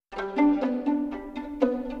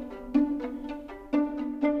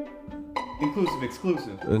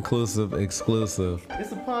Inclusive, exclusive.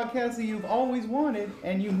 It's a podcast that you've always wanted,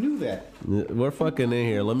 and you knew that. We're fucking in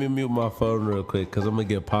here. Let me mute my phone real quick, because I'm going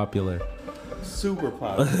to get popular. Super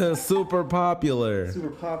popular. Super popular.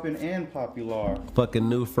 Super poppin' and popular. Fucking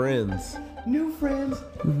new friends. New friends?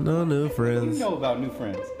 No new friends. What do you know about new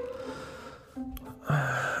friends?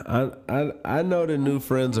 I know the new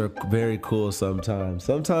friends are very cool sometimes.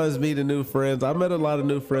 Sometimes meeting new friends. I met a lot of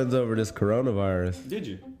new friends over this coronavirus. Did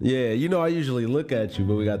you? Yeah, you know I usually look at you,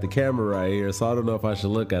 but we got the camera right here, so I don't know if I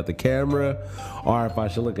should look at the camera or if I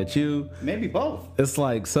should look at you. Maybe both. It's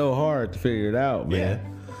like so hard to figure it out, man.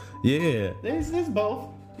 Yeah. It's both,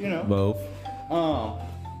 you know. Both.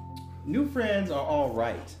 New friends are all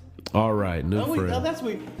right. All right, new friends. Oh, that's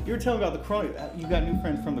what you were telling about the corona. You got new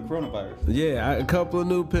friends from the coronavirus. Yeah, a couple of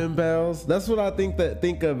new pen pals. That's what I think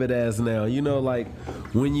of it as now. You know, like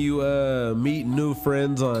when you meet new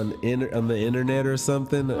friends on the internet or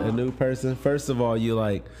something, a new person. First of all, you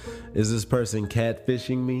like, is this person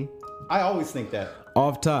catfishing me? I always think that.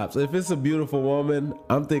 Off tops. If it's a beautiful woman,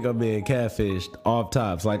 I'm being catfished off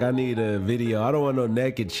tops. Like I need a video. I don't want no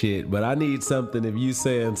naked shit, but I need something. If you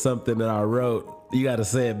saying something that I wrote, you got to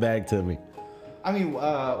say it back to me. I mean,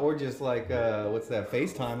 or just like, what's that,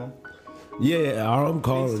 FaceTime them? Yeah, I'm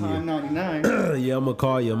calling FaceTime you. 99. Yeah, I'm going to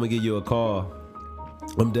call you. I'm going to give you a call.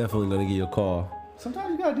 I'm definitely going to give you a call.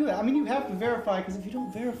 Sometimes you got to do that. I mean, you have to verify, because if you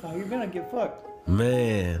don't verify, you're going to get fucked.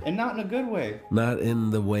 Man. And not in a good way. Not in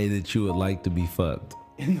the way that you would like to be fucked.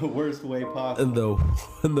 In the worst way possible.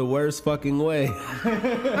 In the worst fucking way.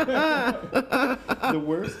 The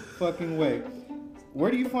worst fucking way.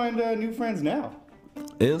 Where do you find new friends now?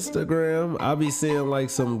 Instagram. I be seeing like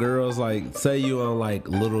some girls, like say you on like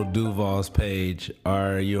Little Duval's page,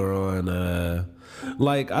 or you're on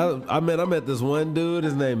like I met this one dude.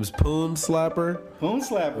 His name is Poon Slapper. Poon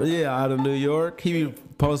Slapper. Yeah, out of New York. He be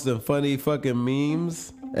posting funny fucking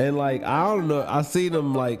memes. And like I don't know, I seen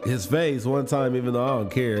him like his face one time, even though I don't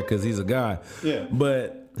care because he's a guy. Yeah.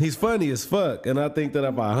 But he's funny as fuck, and I think that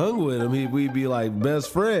if I hung with him, we'd be like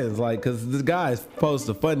best friends. Like, cause this guy's posts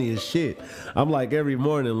the funniest shit. I'm like every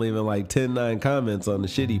morning leaving like 10-9 comments on the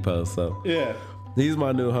shit he posts. So yeah, he's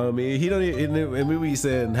my new homie. He don't even, and we be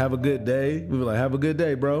saying have a good day. We be like have a good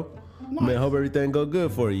day, bro. Nice. Man, hope everything go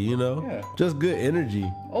good for you. You know, just good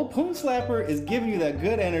energy. Oh, Poon Slapper is giving you that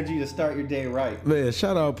good energy to start your day right. Man,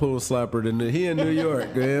 shout out Poon Slapper. He in New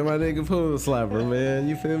York, man. My nigga Poon Slapper, man.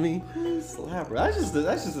 You feel me? Poon Slapper.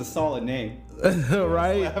 That's just a solid name.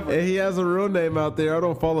 Right? And he has a real name out there. I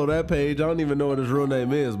don't follow that page. I don't even know what his real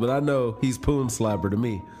name is, but I know he's Poon Slapper to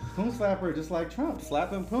me. Poon Slapper, just like Trump.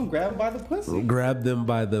 Slap him, Poon. Grab him by the pussy. Grab them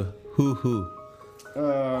by the hoo-hoo.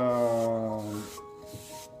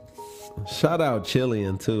 Shout out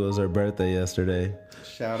Chillian, too. It was her birthday yesterday.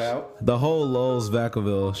 Shout out. The whole Lowe's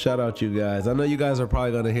Vacaville. Shout out you guys. I know you guys are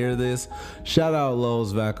probably going to hear this. Shout out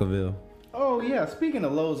Lowe's Vacaville. Oh, yeah. Speaking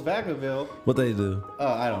of Lowe's Vacaville. What they do?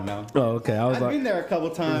 I don't know. Oh, okay. I've been there a couple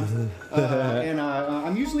times. And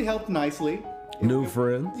I'm usually helped nicely. New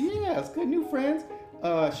friends? Yeah, it's good. New friends.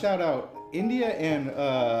 Shout out India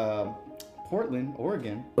and Portland,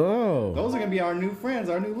 Oregon. Oh. Those are going to be our new friends,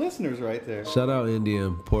 our new listeners right there. Shout out India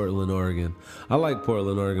and Portland, Oregon. I like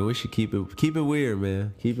Portland, Oregon. We should keep it weird,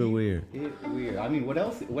 man. Keep it weird. Weird. I mean, what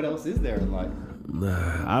else is there in life?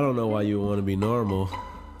 I don't know why you would want to be normal.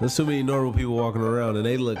 There's too many normal people walking around and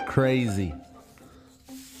they look crazy.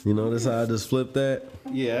 You notice how I just flipped that?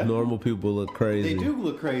 Yeah. Normal people look crazy. They do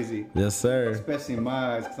look crazy. Yes, sir. Especially in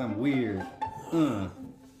my eyes because I'm weird.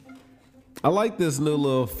 I like this new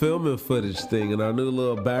little filming footage thing and our new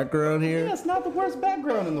little background here. Yeah, it's not the worst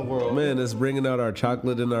background in the world. Man, it's bringing out our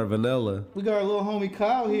chocolate and our vanilla. We got our little homie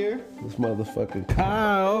Kyle here. This motherfucking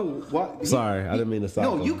Kyle. What? Sorry, I didn't mean to stop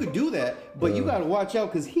him. No, you could do that, but you got to watch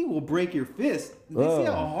out because he will break your fist. You see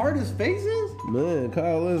how hard his face is? Man,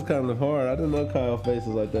 Kyle is kind of hard. I didn't know Kyle faces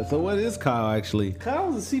like that. So what is Kyle actually?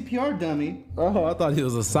 Kyle's a CPR dummy. Oh, I thought he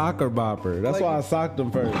was a soccer bopper. That's why I socked him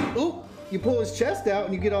first. Oop. You pull his chest out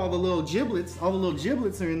and you get all the little giblets. All the little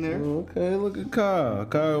giblets are in there. Okay, look at Kyle.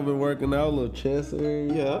 Kyle been working out, little chest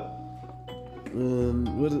area. Yeah. And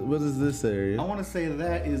what is this area? I want to say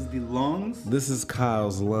that is the lungs. This is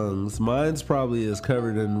Kyle's lungs. Mine's probably is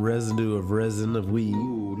covered in residue of resin of weed.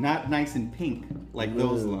 Ooh, not nice and pink like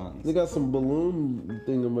those lungs. They got some balloon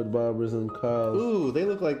thingamabobbers in Kyle's. Ooh, they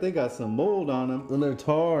look like they got some mold on them. And they're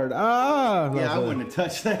tarred. Ah! Yeah, I wouldn't have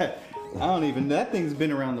touched that. I don't even. That thing's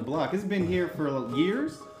been around the block. It's been here for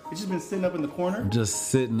years. It's just been sitting up in the corner. Just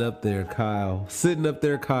sitting up there, Kyle. Sitting up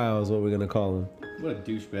there, Kyle is what we're gonna call him. What a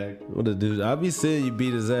douchebag. What a dude. I'll be seeing you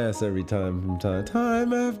beat his ass every time from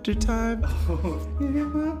time after time.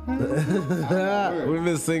 We've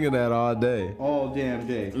been singing that all day. All damn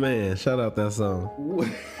day. Man, shout out that song.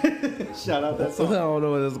 Shout out that I song. don't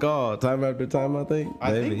know what it's called. Time after time, I think.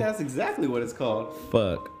 I Maybe. think that's exactly what it's called.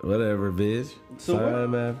 Fuck. Whatever, bitch. So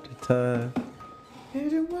time after time. We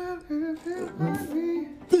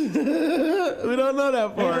don't know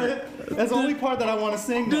that part. That's the only part that I want to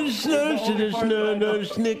sing. Though. It's the only part that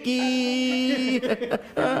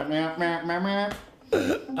I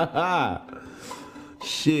know.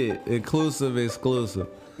 Shit. Inclusive, exclusive.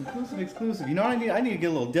 Exclusive. You know what I need? I need to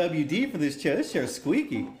get a little WD for this chair. This chair's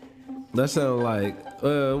squeaky. That sound like,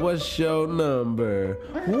 what's your number?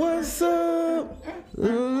 What's up?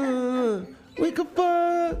 We could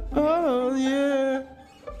fuck. Oh, yeah.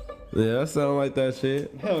 Yeah, that sound like that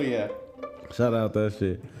shit. Hell yeah. Shout out that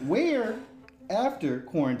shit. Where, after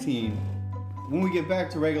quarantine, when we get back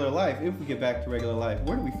to regular life, if we get back to regular life,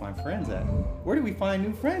 where do we find friends at? Where do we find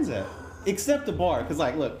new friends at? Except the bar. Because,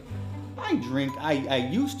 like, look, I drink. I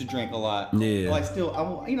used to drink a lot. Yeah. But I still,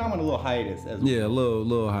 I'm on a little hiatus. Yeah, a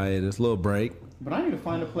little hiatus, little break. But I need to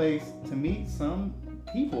find a place to meet some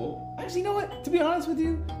people. Actually, you know what? To be honest with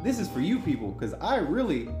you, this is for you people because I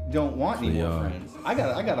really don't want any more friends. I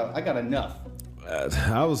got enough.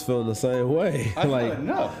 I was feeling the same way. I like got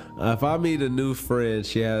enough. if I meet a new friend,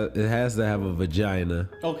 it has to have a vagina.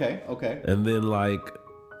 Okay. And then like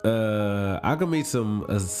I can meet some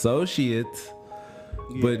associates.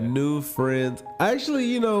 Yeah. But new friends, actually,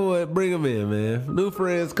 you know what? Bring them in, man. New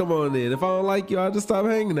friends, come on in. If I don't like you, I'll just stop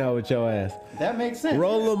hanging out with your ass. That makes sense.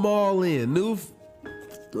 Roll them all in.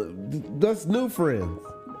 That's new friends.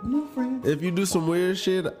 New friends. If you do some weird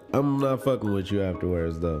shit, I'm not fucking with you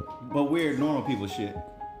afterwards, though. But weird normal people shit.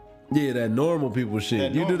 Yeah, that normal people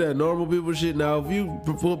shit. You do that normal people shit. Now, if you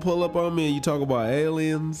pull up on me and you talk about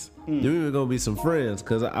aliens, you're even gonna be some friends.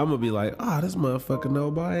 Cause I'm gonna be like, this motherfucker know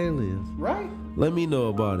about aliens. Right. Let me know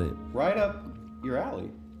about it. Right up your alley.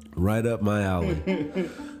 Right up my alley.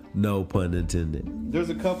 No pun intended. There's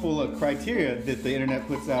a couple of criteria that the internet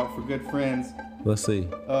puts out for good friends. Let's see.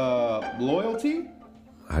 Loyalty.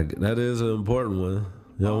 That is an important one.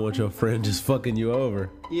 You don't want your friend just fucking you over.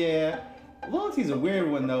 Yeah. Loyalty's a weird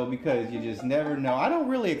one though because you just never know. I don't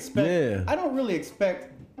really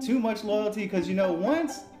expect too much loyalty because you know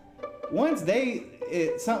once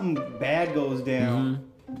something bad goes down,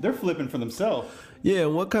 they're flipping for themselves. Yeah,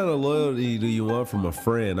 and what kind of loyalty do you want from a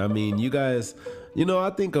friend? I mean, you guys, I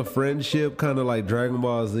think a friendship kind of like Dragon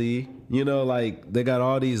Ball Z. Like they got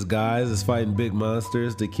all these guys that's fighting big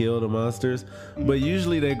monsters to kill the monsters, but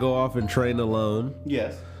usually they go off and train alone.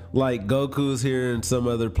 Yes. Like Goku's here in some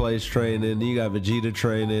other place training, you got Vegeta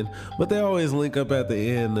training, but they always link up at the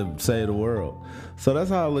end to save the world. So that's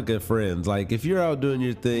how I look at friends. Like if you're out doing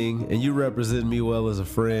your thing and you represent me well as a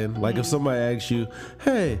friend, like if somebody asks you,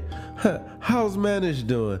 hey, how's Manish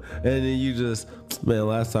doing? And then you just, man,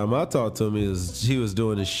 last time I talked to him, he was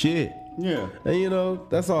doing his shit. Yeah. And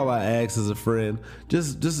that's all I ask as a friend.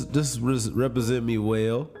 Just represent me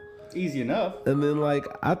well. Easy enough. And then like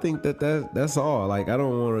I think that's all. Like I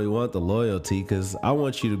don't really want the loyalty because I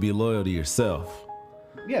want you to be loyal to yourself.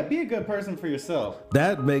 Yeah, be a good person for yourself.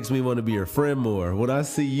 That makes me want to be your friend more. When I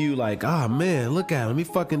see you like, man, look at him. He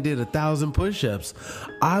fucking did 1,000 push-ups.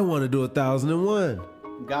 I want to do 1,001.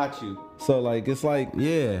 Got you. So like it's like,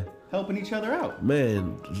 yeah. Helping each other out.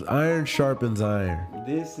 Man, iron sharpens iron.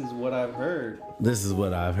 This is what I've heard. This is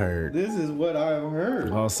what I've heard. This is what I've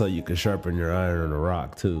heard. Also, you can sharpen your iron on a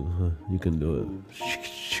rock too. You can do it.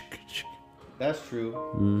 That's true.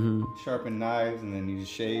 Mm-hmm. Sharpen knives and then you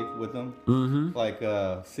just shave with them. Mm-hmm. Like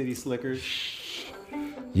City Slickers.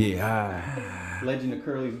 Yeah. Legend of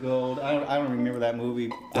Curly's Gold. I don't remember that movie.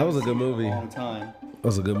 That was a good movie. A long time. That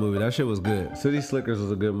was a good movie. That shit was good. City Slickers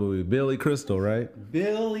was a good movie. Billy Crystal, right?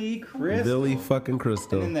 Billy Crystal. Billy fucking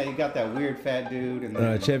Crystal. And then you got that weird fat dude. And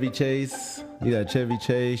then Chevy Chase. You got Chevy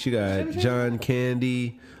Chase. You got Chevy Chase? John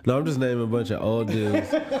Candy. No, I'm just naming a bunch of old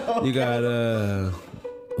dudes. Okay. You got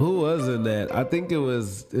who was in that? I think it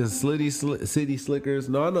was in City Slickers.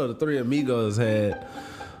 No, I know the Three Amigos had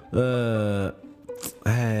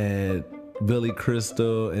Billy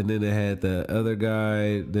Crystal, and then it had the other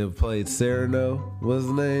guy that played Cyrano. What's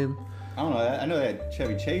his name? I don't know. I know they had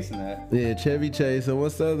Chevy Chase in that. Yeah, Chevy Chase. And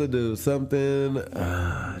what's the other dude? Something.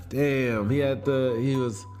 Damn. He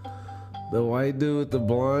was the white dude with the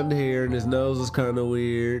blonde hair, and his nose was kind of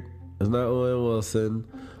weird. It's not Owen Wilson.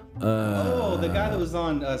 The guy that was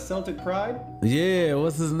on Celtic Pride? Yeah,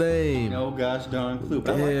 what's his name? No gosh darn clue.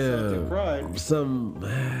 I like Celtic Pride.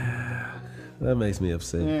 that makes me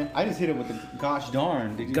upset. Man, I just hit it with the gosh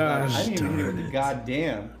darn. Did you? Gosh I didn't even hit it darn with the it.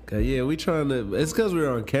 goddamn. Okay, yeah, we trying to. It's because we're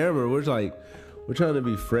on camera. We're trying to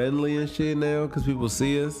be friendly and shit now because people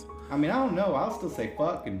see us. I mean, I don't know. I'll still say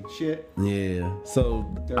fuck and shit. Yeah. So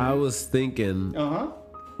I was thinking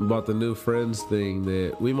about the new friends thing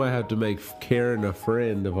that we might have to make Karen a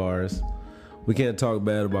friend of ours. We can't talk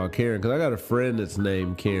bad about Karen because I got a friend that's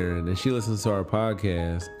named Karen and she listens to our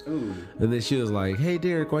podcast. Ooh. And then she was like, "Hey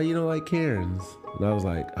Derek, why you don't like Karens?" And I was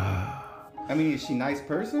like, I mean, is she a nice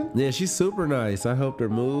person? Yeah, she's super nice. I helped her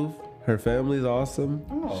move. Her family's awesome.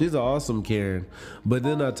 Oh. She's an awesome Karen. But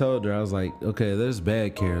then I told her, I was like, okay, there's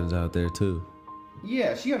bad Karens out there too.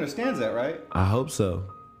 Yeah, she understands that, right? I hope so.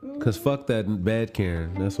 Cause fuck that bad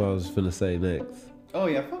Karen. That's what I was finna say next. Oh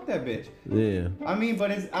yeah, fuck that bitch. Yeah. I mean, but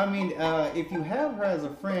if you have her as a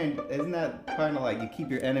friend, isn't that kind of like you keep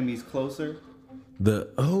your enemies closer?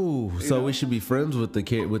 So we should be friends with the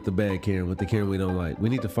bad Karen, with the Karen we don't like. We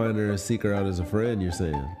need to find her and seek her out as a friend. You're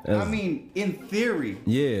saying? I mean, in theory.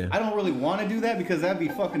 Yeah. I don't really want to do that because that'd be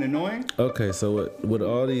fucking annoying. Okay, so with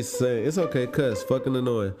all these sayings, it's okay, cuss, fucking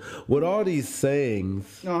annoying. With all these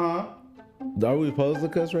sayings, are we supposed to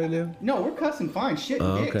cuss right now? No, we're cussing fine. Shit,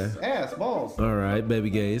 dicks, okay. ass, balls. All right,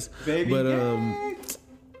 baby gays. Baby gays.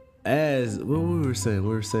 As what we were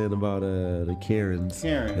saying about the Karens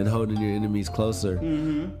and holding your enemies closer.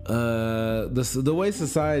 The way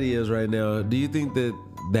society is right now, do you think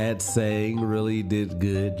that saying really did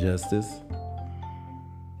good justice?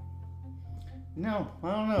 No,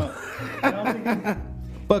 I don't know. I don't think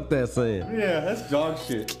Fuck that saying. Yeah, that's dog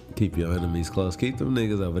shit. Keep your enemies close. Keep them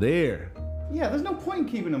niggas over there. Yeah, there's no point in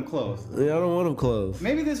keeping them close. Yeah, I don't want them close.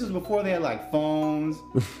 Maybe this was before they had like phones.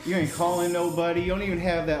 You ain't calling nobody. You don't even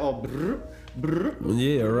have that brr, brr.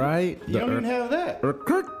 Yeah, right? You don't even have that.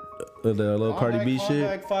 The little Cardi B shit.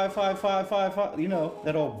 Like 55555. You know,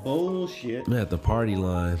 that old bullshit. Man, at the party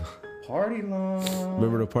line. Party line.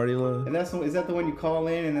 Remember the party line? And is that the one you call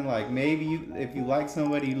in and then like maybe if you like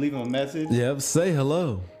somebody, you leave them a message? Yep, say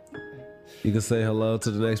hello. You can say hello to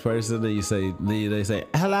the next person, then they say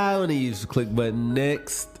hello, and then you just click button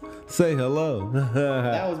next. Say hello.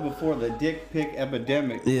 That was before the dick pic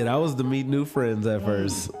epidemic. Yeah, that was to meet new friends at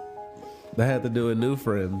first. That had to do with new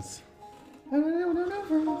friends.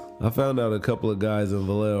 I found out a couple of guys in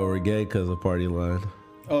Vallejo were gay because of Party Line.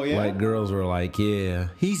 Oh yeah? Like girls were like, yeah,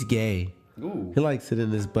 he's gay. Ooh. He likes it in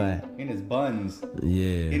his butt. In his buns.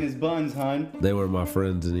 Yeah. In his buns, hun. They weren't my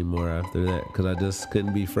friends anymore after that because I just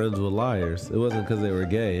couldn't be friends with liars. It wasn't because they were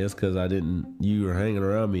gay. It's because you were hanging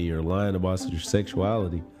around me. You're lying about your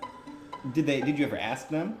sexuality. Did you ever ask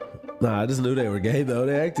them? Nah, I just knew they were gay though.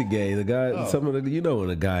 They acted gay. The guy, you know when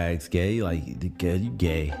a guy acts gay, like, you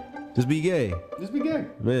gay. Just be gay. Just be gay.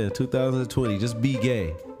 Man, 2020, just be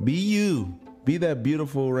gay. Be you. Be that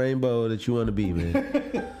beautiful rainbow that you want to be,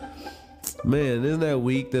 man. Man, isn't that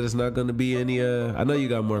weak that it's not going to be any, I know you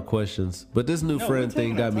got more questions, but this new friend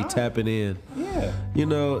thing got me tapping in. Yeah. You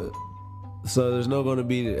know, so there's not going to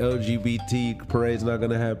be the LGBT parade's not going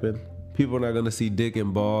to happen. People are not going to see dick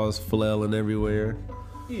and balls flailing everywhere.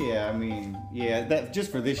 Yeah, I mean, yeah, that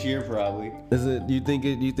just for this year probably. Is it, you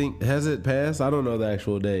think, has it passed? I don't know the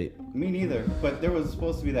actual date. Me neither, but there was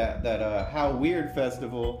supposed to be that How Weird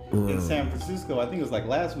festival in San Francisco. I think it was like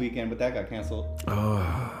last weekend, but that got canceled.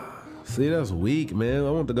 Oh. See, that's weak, man. I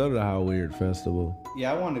want to go to the How Weird Festival.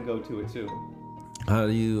 Yeah, I wanted to go to it too. How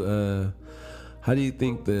do you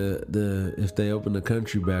think the if they open the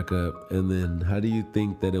country back up, and then how do you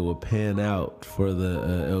think that it will pan out for the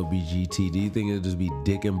LBGT? Do you think it'll just be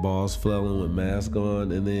dick and balls flailing with mask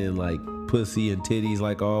on, and then like pussy and titties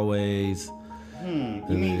like always? You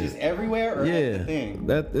mean just everywhere or at the thing?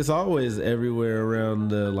 That it's always everywhere around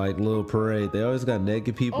the like little parade. They always got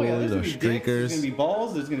naked people, there's gonna be streakers. dicks, there's gonna be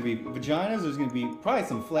balls, there's gonna be vaginas, there's gonna be probably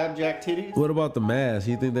some flapjack titties. What about the mask?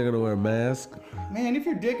 You think they're gonna wear a mask? Man, if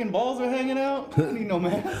your dick and balls are hanging out, you don't need no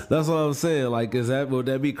mask. That's what I'm saying. Like, would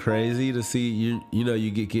that be crazy to see you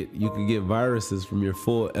could get viruses from your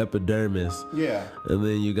full epidermis. Yeah. And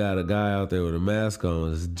then you got a guy out there with a mask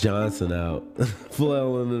on, it's Johnson out,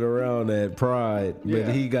 flailing it around at Pride, but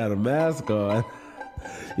he got a mask on.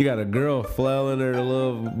 You got a girl flailing her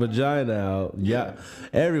little vagina out. Yeah.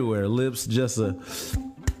 Everywhere, lips just a.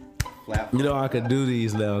 Flap. You know I could do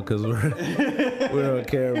these now because we're We're on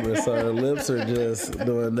camera, so our lips are just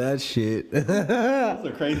doing that shit. Those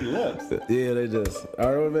are crazy lips. Yeah, they just,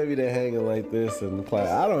 or maybe they're hanging like this and clap.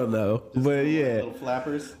 I don't know, but yeah, Little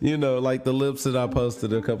flappers. you know, like the lips that I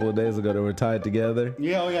posted a couple of days ago that were tied together.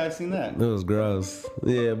 Yeah, oh yeah, I've seen that. It was gross.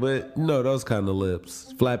 Yeah, but no, those kind of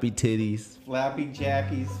lips, flappy titties, Flappy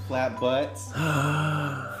jackies, flat butts.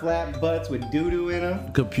 Flat butts with doo-doo in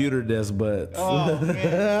them. computer desk butts. Oh, man.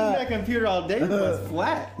 Sitting at that computer all day, but it's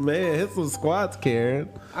flat. Man, hit some squats, Karen.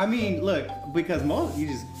 I mean, look, because most, you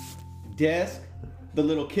just desk, the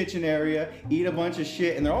little kitchen area, eat a bunch of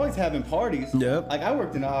shit, and they're always having parties. Yep. Like, I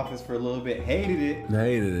worked in the office for a little bit, hated it.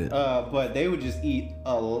 Hated it. But they would just eat,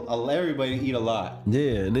 everybody eat a lot.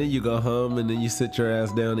 Yeah, and then you go home and then you sit your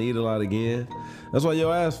ass down and eat a lot again. That's why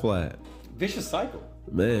your ass flat. Vicious cycle.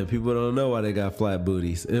 Man, people don't know why they got flat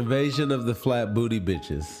booties. Invasion of the flat booty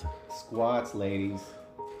bitches. Squats, ladies.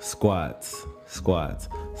 Squats.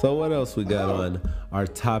 So what else we got on our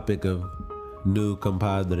topic of new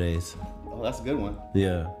compadres? Oh, that's a good one.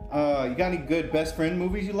 Yeah. You got any good best friend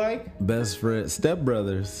movies you like? Best friend, Step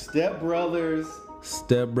Brothers. Step Brothers.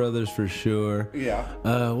 Step Brothers for sure. Yeah.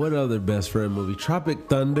 What other best friend movie? Tropic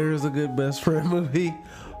Thunder is a good best friend movie.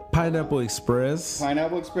 Pineapple Express.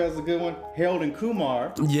 Pineapple Express is a good one. Harold and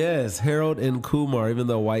Kumar. Yes, Harold and Kumar, even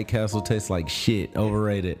though White Castle tastes like shit.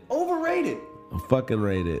 Overrated. Overrated. Fucking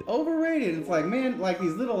rated. Overrated. It's like, man, like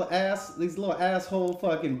these little asshole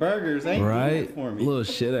fucking burgers ain't doing Right? it for me. Little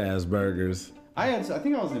shit ass burgers. I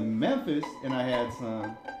think I was in Memphis and I had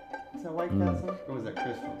some. Is that White Castle or was that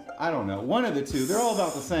Crystals? I don't know. One of the two. They're all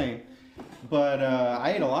about the same. But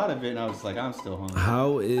I ate a lot of it and I was like, I'm still hungry.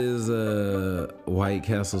 How is White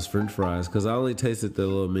Castle's French fries? Because I only tasted the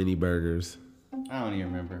little mini burgers. I don't even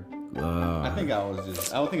remember. I think I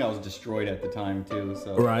was destroyed at the time too.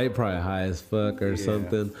 So Right, probably high as fuck or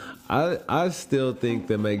something. I still think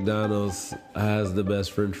that McDonald's has the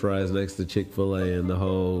best French fries next to Chick-fil-A in the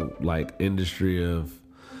whole like industry of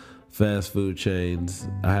fast food chains.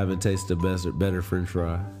 I haven't tasted a better French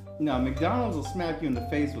fry. No, McDonald's will smack you in the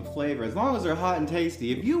face with flavor as long as they're hot and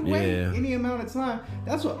tasty. If you wait any amount of time,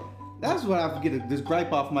 that's what I have to get this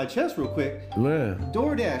gripe off my chest real quick. Yeah.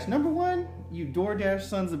 DoorDash, number one, you DoorDash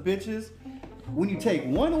sons of bitches. When you take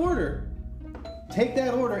one order, take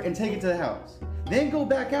that order and take it to the house. Then go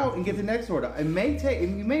back out and get the next order. You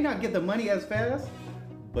may not get the money as fast,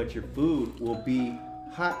 but your food will be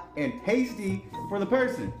hot and tasty for the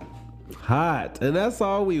person. Hot. And that's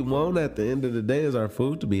all we want at the end of the day is our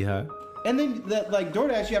food to be hot. And then like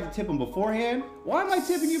DoorDash, you have to tip them beforehand. Why am I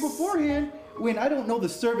tipping you beforehand when I don't know the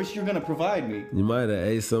service you're gonna provide me? You might have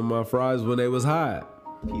ate some of my fries when they was hot.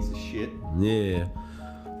 Piece of shit. Yeah.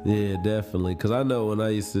 Yeah, definitely. Because I know when I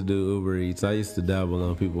used to do Uber Eats, I used to dabble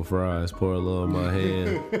on people's fries, pour a little in my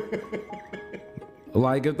hand.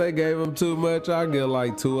 Like, if they gave them too much, I'll get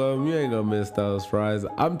like 2 of them. You ain't gonna miss those fries.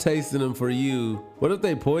 I'm tasting them for you. What if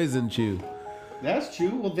they poisoned you? That's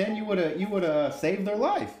true. Well, then you would saved their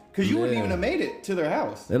life because you wouldn't even have made it to their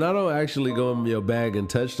house. And I don't actually go in your bag and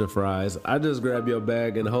touch the fries. I just grab your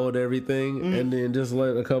bag and hold everything and then just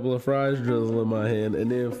let a couple of fries drizzle in my hand and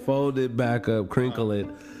then fold it back up, crinkle it.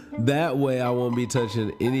 That way I won't be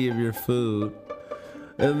touching any of your food.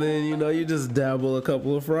 And then, you just dabble a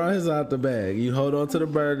couple of fries out the bag. You hold on to the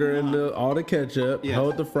burger and all the ketchup. Yes.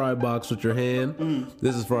 Hold the fry box with your hand.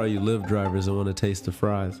 This is for all you Lyft drivers that want to taste the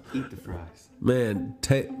fries. Eat the fries. Man,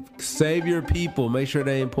 save your people. Make sure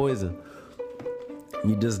they ain't poison.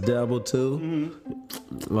 You just dabble too.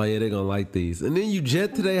 Oh yeah, they gonna like these. And then you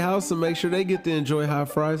jet to their house and make sure they get to enjoy hot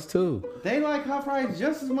fries too. They like hot fries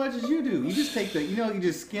just as much as you do. You just take you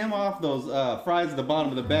just skim off those fries at the bottom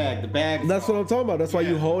of the bag. The bag. That's what I'm talking about. That's why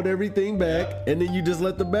you hold everything back and then you just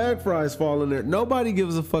let the bag fries fall in there. Nobody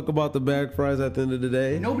gives a fuck about the bag fries at the end of the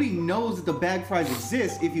day. Nobody knows that the bag fries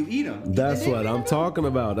exist if you eat them. That's what I'm talking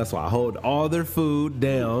about. That's why I hold all their food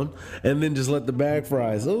down and then just let the bag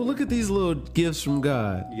fries. Oh, look at these little gifts from God.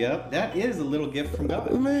 Yep, that is a little gift from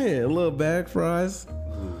God. Man, little bag fries.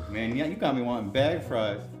 Ooh, man, yeah, you got me wanting bag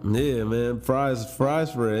fries. Yeah, man, fries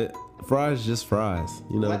for it. Fries, just fries.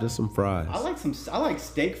 Just some fries. I like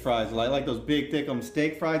steak fries. I like those big, thick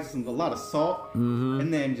steak fries with a lot of salt,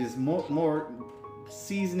 and then just more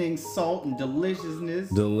seasoning, salt, and deliciousness.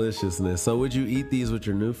 So, would you eat these with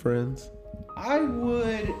your new friends? I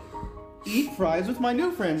would eat fries with my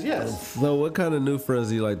new friends. Yes. So, what kind of new friends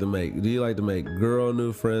do you like to make? Do you like to make girl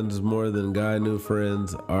new friends more than guy new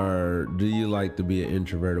friends, or do you like to be an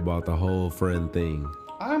introvert about the whole friend thing?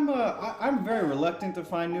 I'm very reluctant to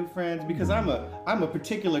find new friends because I'm a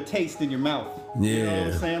particular taste in your mouth. Yeah. You know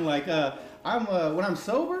what I'm saying? Like when I'm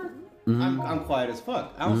sober, I'm quiet as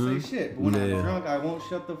fuck. I don't say shit. But when I'm Yeah. drunk, I won't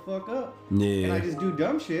shut the fuck up. Yeah. And I just do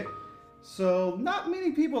dumb shit. So not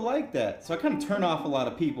many people like that. So I kind of turn off a lot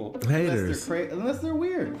of people. Haters. Unless they're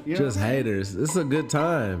weird. You know Just what I'm saying? haters. It's a good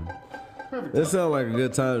time. Perfect. It sounds like a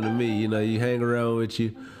good time to me. You know, you hang around with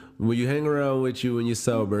you. When you hang around with you when you're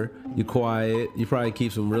sober, you're quiet. You probably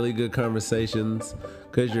keep some really good conversations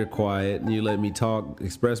because you're quiet and you let me talk,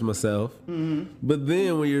 express myself. But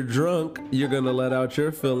then when you're drunk, you're going to let out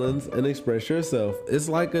your feelings and express yourself. It's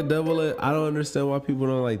like a double-edged. I don't understand why people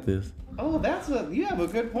don't like this. Oh, you have a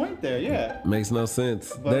good point there. Yeah. Makes no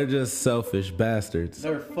sense. They're just selfish bastards.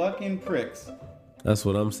 They're fucking pricks. That's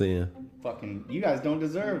what I'm seeing. Fucking, you guys don't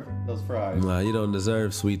deserve those fries. Nah, you don't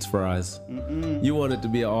deserve Sweets fries. You want it to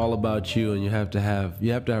be all about you, and you have to have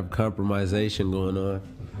compromisation going on.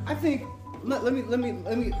 I think let me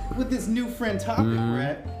with this new friend topic we're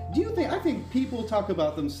at. I think people talk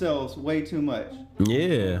about themselves way too much.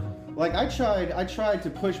 Yeah. Like I tried to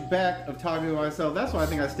push back of talking about myself. That's why I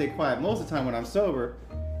think I stay quiet most of the time when I'm sober,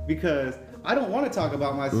 because I don't want to talk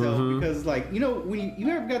about myself because, like, you know, when you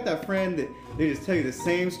ever got that friend that they just tell you the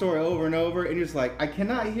same story over and over, and you're just like, I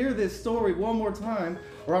cannot hear this story one more time,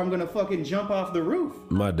 or I'm gonna fucking jump off the roof.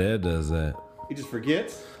 My dad does that. He just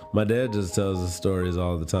forgets. My dad just tells us stories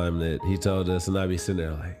all the time that he told us, and I be sitting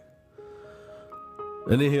there like,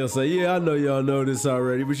 and then he'll say, "Yeah, I know y'all know this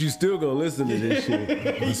already, but you still gonna listen to this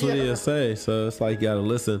shit." That's what he'll say. So it's like you gotta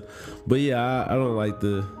listen. But yeah, I don't like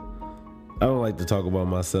to talk about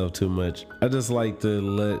myself too much. I just like to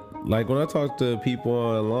like when I talk to people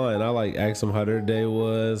online, I like ask them how their day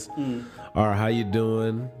was, or how you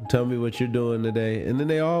doing. Tell me what you're doing today, and then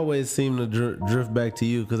they always seem to drift back to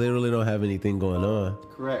you because they really don't have anything going on.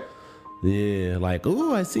 Correct. Yeah, like,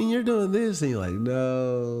 "Ooh, I seen you're doing this," and you're like,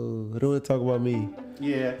 "No, I don't want to talk about me."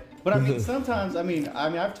 Yeah, but I mean, sometimes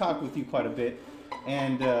I've talked with you quite a bit,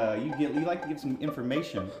 and you like to give some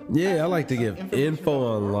information. Yeah, I like to give information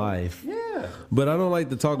info on life. Yeah. But I don't like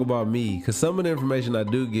to talk about me because some of the information I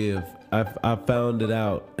do give, I found it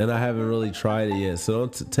out and I haven't really tried it yet. So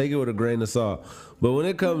don't take it with a grain of salt. But when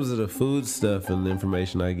it comes to the food stuff and the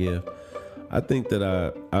information I give, I think that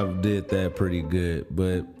I did that pretty good.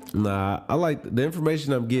 But nah, I like the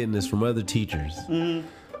information I'm getting is from other teachers.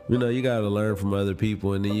 You know, you gotta learn from other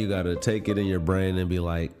people, and then you gotta take it in your brain and be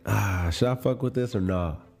like, should I fuck with this or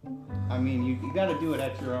nah? I mean, you got to do it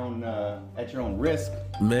at your own risk.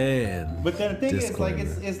 Man. But then the thing is, like,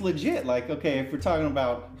 Disclaimer. it's legit. Like, okay, if we're talking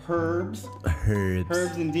about herbs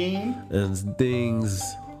and Dean, and things.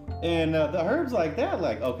 and the herbs like that,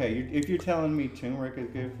 like, okay, if you're telling me turmeric is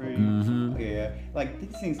good for you, yeah, like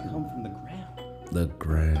these things come from the ground. The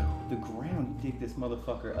ground. The ground. You dig this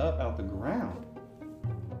motherfucker up out the ground.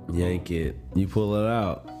 Yank it. You pull it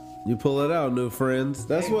out. You pull it out, new friends.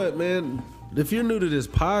 That's what, man. If you're new to this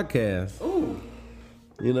podcast, Ooh.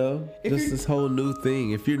 you know, this whole new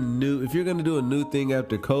thing. If you're gonna do a new thing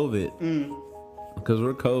after COVID, because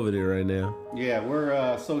we're COVIDed right now. Yeah,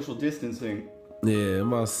 we're social distancing. Yeah,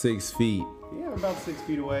 I'm about 6 feet. Yeah, we're about 6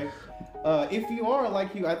 feet away. If you are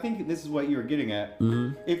like I think this is what you were getting at.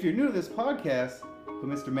 If you're new to this podcast, put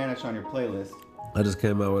Mr. Manish on your playlist. I just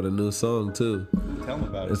came out with a new song too. Ooh, tell me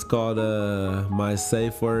about it. It's called My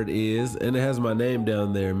Safe Word Is, and it has my name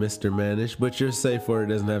down there, Mr. Manish. But your safe word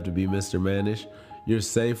doesn't have to be Mr. Manish. Your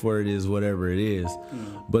safe word is whatever it is.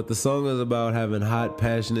 But the song is about having hot,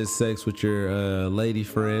 passionate sex with your lady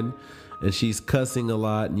friend, and she's cussing a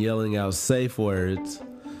lot and yelling out safe words,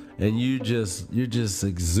 and you're just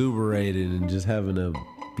exuberated and just having a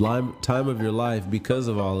time of your life because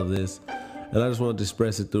of all of this. And I just wanted to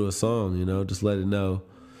express it through a song, you know, just let it know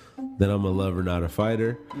that I'm a lover, not a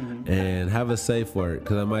fighter, and have a safe word,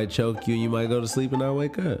 because I might choke you and you might go to sleep and not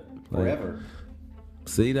wake up. Like, Forever.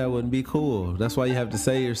 see, that wouldn't be cool. That's why you have to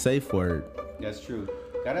say your safe word. That's true.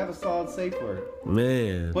 Gotta have a solid safe word.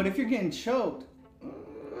 Man. But if you're getting choked,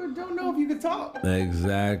 don't know if you can talk.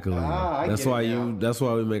 Exactly. I That's get it why now. that's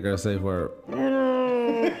why we make our safe word. You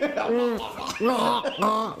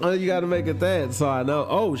gotta make it that, so I know.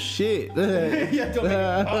 Oh shit. Yeah, don't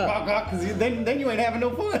because then you ain't having no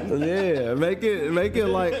fun. Yeah, make it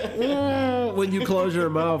like when you close your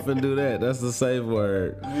mouth and do that. That's the safe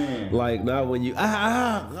word. Man. Like not when you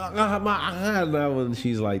not when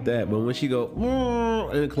she's like that, but when she go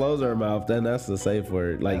and close her mouth, then that's the safe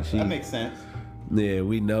word. Like That makes sense. yeah,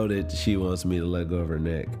 we know that she wants me to let go of her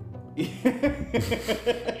neck.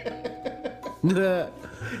 Yeah,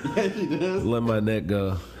 she does. Let my neck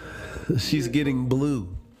go. She's getting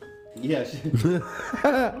blue. Yeah, she.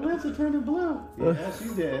 Let's turn her blue. Yeah,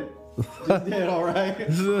 she's dead. Just did all right.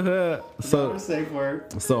 Not So a safe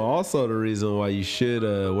word. so also the reason why you should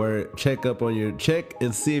check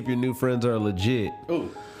and see if your new friends are legit. Ooh.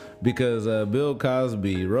 Because Bill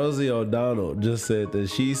Cosby, Rosie O'Donnell just said that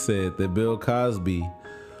she said that Bill Cosby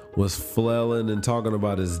was flailing and talking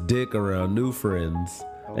about his dick around new friends.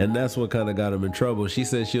 And that's what kind of got him in trouble. She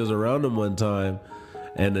said she was around him one time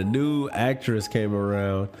and a new actress came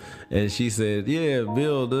around and she said, yeah,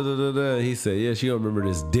 Bill, da da da da. He said, yeah, she don't remember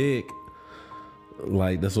this dick.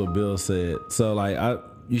 Like, that's what Bill said. So, like,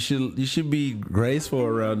 you should be graceful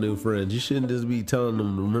around new friends. You shouldn't just be telling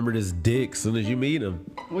them to remember this dick as soon as you meet them.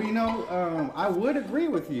 Well, you know, I would agree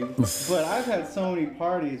with you, but I've had so many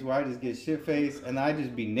parties where I just get shit-faced and I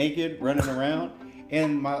just be naked running around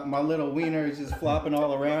and my little wiener is just flopping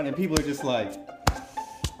all around and people are just like,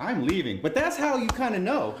 I'm leaving. But that's how you kind of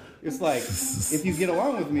know. It's like, if you get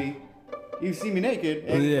along with me, you see me naked.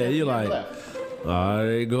 And Yeah, and you're you like, left. oh,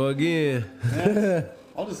 there you go again. Yeah.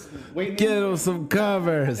 I'll just wait. Get him some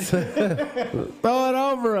covers. Throw it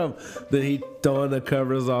over him. Then he throwing the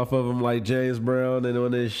covers off of him like James Brown in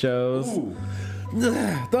one of his shows. Ooh.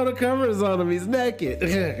 Throw the covers on him. He's naked.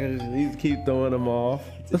 He keep throwing them off.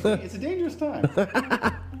 It's a dangerous time.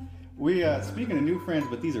 We speaking of new friends,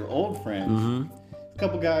 but these are old friends. Mm-hmm. A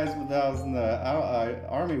couple guys that I was in the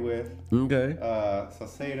army with. Okay.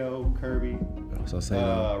 Salcedo, Kirby, So say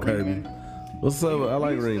Kirby. Kirby. What's up? I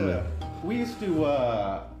like Ringman. We used to,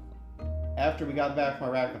 after we got back from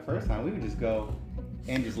Iraq the first time, we would just go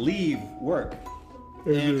and just leave work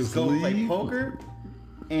and just go play poker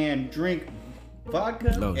and drink vodka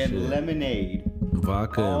and shit. lemonade.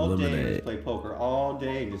 Vodka all and day, and lemonade. just play poker all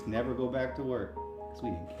day and just never go back to work because we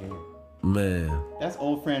didn't care. Man. That's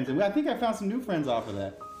old friends, and I think I found some new friends off of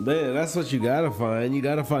that. Man, that's what you gotta find. You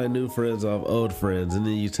gotta find new friends off old friends, and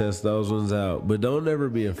then you test those ones out. But don't ever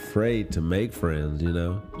be afraid to make friends. You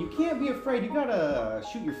know, You can't be afraid. You gotta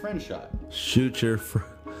shoot your friend shot. shoot your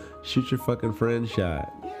fucking friend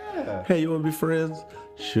shot. Yeah. Hey, you wanna be friends?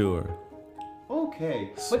 Sure.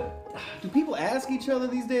 Okay, but do people ask each other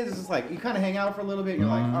these days? It's just like you kind of hang out for a little bit. And you're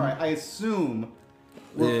like, all right, I assume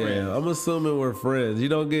we're friends. I'm assuming we're friends. You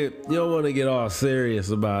don't want to get all serious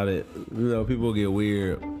about it. You know, people get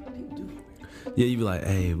weird. Yeah, you be like,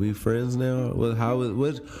 hey, we friends now?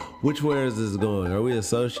 Which way is this going? Are we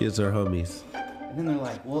associates or homies? And then they're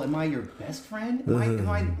like, well, am I your best friend? Am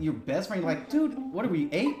I your best friend? You're like, dude, what are we,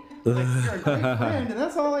 8? Like, you're a great friend, and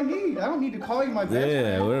that's all I need. I don't need to call you my best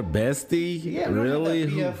Yeah, friend. we're bestie. Yeah, we don't Really?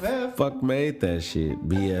 need that Who BFF. fuck made that shit?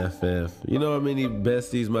 BFF. You know how many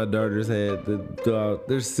besties my daughters had?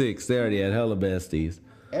 There's 6. They already had hella besties.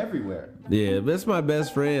 Everywhere. Yeah, that's my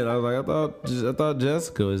best friend. I was like, I thought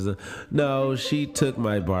Jessica was. No, she took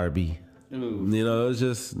my Barbie. Ooh. You know, it's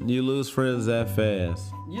just you lose friends that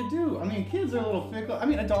fast. You do. I mean, kids are a little fickle. I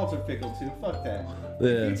mean, adults are fickle too. Fuck that. Yeah.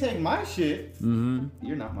 If you take my shit,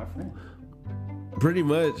 you're not my friend. Pretty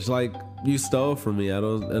much, like you stole from me. I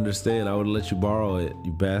don't understand. I would have let you borrow it,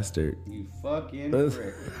 you bastard. You fucking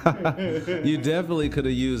prick. You definitely could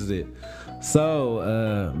have used it.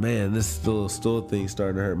 So, man, this little stool thing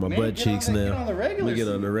starting to hurt my Man, butt get on cheeks the- now. get on the regular Let me get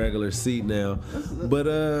on seat. the regular seat now. But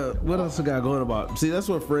what else we got going about? See, that's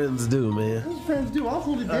what friends do, man. What friends do? I'll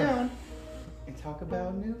hold it down and talk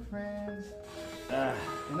about new friends.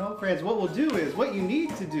 And old friends, what we'll do is, what you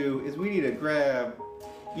need to do is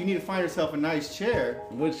you need to find yourself a nice chair,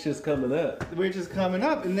 Which is coming up. which is coming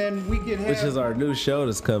up, and then we can have... Which is our new show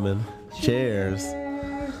that's coming. Chairs.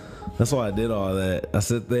 That's why I did all that. I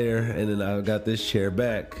sit there and then I got this chair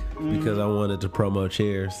back because I wanted to promo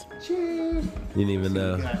chairs. Cheers. You didn't even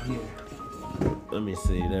know. Got here. Let me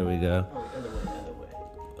see. There we go.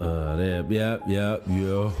 Other way. Yep.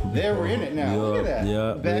 There, we're in it now. Look at that.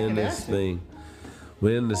 Yeah, Back we're in in this action. thing.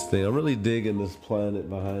 We're in this thing. I'm really digging this planet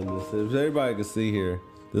behind this. If everybody can see here,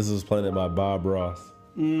 this was planted by Bob Ross.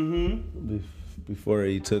 Before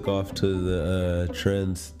he took off to the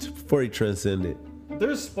before he transcended.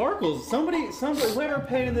 There's sparkles. Somebody, whoever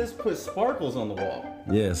painted this put sparkles on the wall.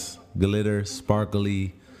 Yes, glitter,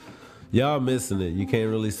 sparkly. Y'all missing it. You can't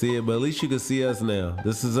really see it, but at least you can see us now.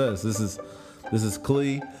 This is us. This is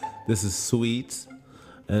Clee. This is Sweets.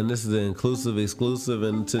 And this is the inclusive exclusive.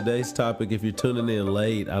 And today's topic, if you're tuning in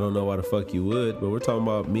late, I don't know why the fuck you would, but we're talking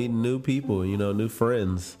about meeting new people, new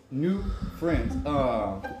friends. New friends.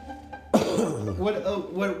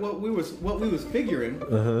 What we was figuring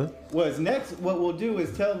was next. What we'll do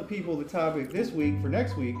is tell the people the topic this week for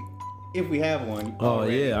next week, if we have one. Oh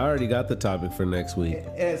already. yeah, I already got the topic for next week.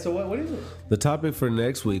 And so what is it? The topic for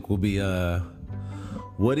next week will be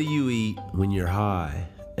what do you eat when you're high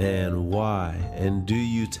and why? And do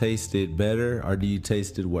you taste it better or do you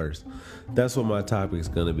taste it worse? That's what my topic is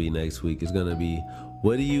going to be next week. It's going to be,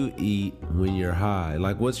 what do you eat when you're high?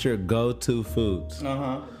 Like, what's your go-to foods?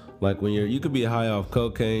 Like when you could be high off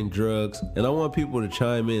cocaine, drugs, and I want people to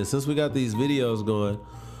chime in. Since we got these videos going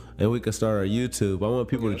and we can start our YouTube, I want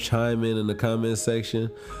people to chime in the comment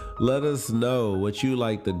section. Let us know what you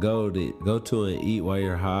like to go to and eat while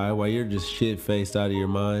you're high, while you're just shit-faced out of your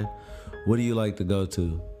mind. What do you like to go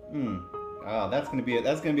to? Oh, that's gonna be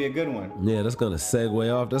a good one. Yeah, that's gonna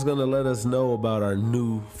segue off. That's gonna let us know about our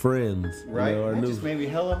new friends. Right. You know, That just made me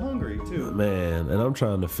hella hungry too. Man, and I'm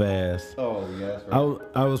trying to fast. Oh yes. Right.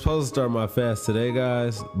 I was supposed to start my fast today,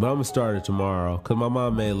 guys, but I'm gonna start it tomorrow because my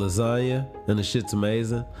mom made lasagna and the shit's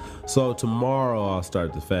amazing. So tomorrow I'll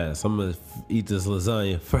start the fast. I'm gonna eat this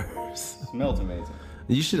lasagna first. Smells amazing.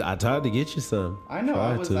 You should. I tried to get you some. I know.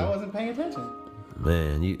 I Tried to. wasn't paying attention.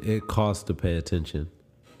 Man, it costs to pay attention.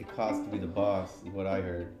 It costs to be the boss, is what I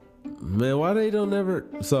heard. Man, why they don't ever?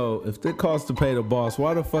 So if it costs to pay the boss,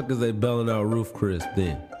 why the fuck is they belling out Roof Chris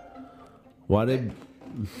then? Why they?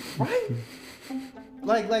 Right?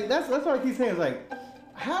 like that's what I keep saying. It's like,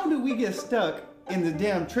 how do we get stuck in the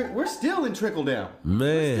damn trick? We're still in trickle down.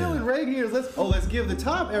 We're still in Man, right here. Let's give the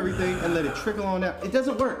top everything and let it trickle on down. It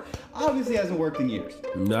doesn't work. Obviously, it hasn't worked in years.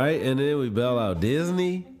 right? And then we bail out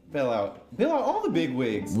Disney. Bail out all the big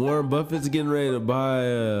wigs. Warren Buffett's getting ready to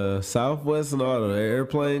buy Southwest and all the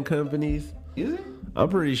airplane companies. Is it? I'm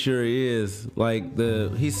pretty sure he is. Like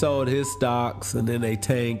he sold his stocks and then they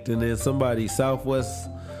tanked, and then Southwest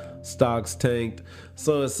stocks tanked.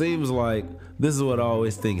 So it seems like this is what I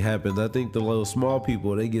always think happens. I think the little small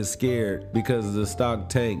people, they get scared because the stock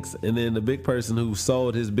tanks, and then the big person who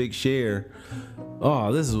sold his big share,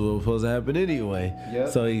 oh, this is what was supposed to happen anyway. Yep.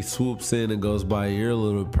 So he swoops in and goes buy your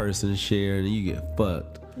little person's share, and you get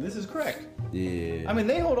fucked. This is correct. Yeah. I mean,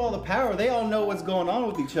 they hold all the power. They all know what's going on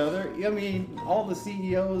with each other. I mean, all the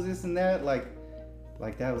CEOs, this and that, like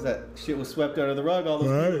that shit was swept under the rug. All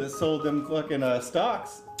those people that sold them fucking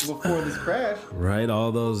stocks before this crash. Right,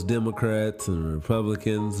 all those Democrats and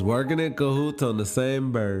Republicans working in cahoots on the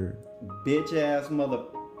same bird. Bitch ass mother.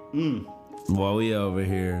 While we over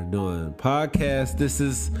here doing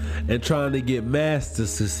podcasts, and trying to get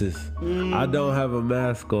masks. I don't have a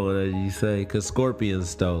mask on, as you say, because Scorpion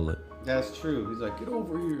stole it. That's true. He's like, get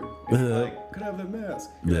over here. He's like, could I have that mask?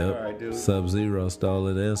 Yep. All right, dude. Sub-Zero stole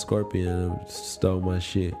it, and Scorpion stole my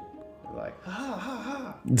shit. Like, ha ha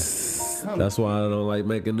ha. That's why I don't like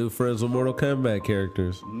making new friends with Mortal Kombat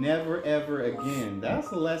characters. Never ever again. That's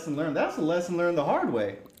a lesson learned. That's a lesson learned the hard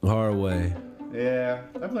way. Hard way. Yeah,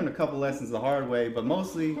 I've learned a couple lessons the hard way, but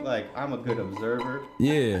mostly, like, I'm a good observer.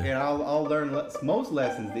 Yeah. And I'll learn most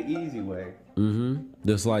lessons the easy way.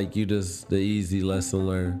 Just like the easy lesson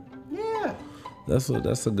learned. Yeah. That's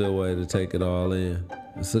a good way to take it all in.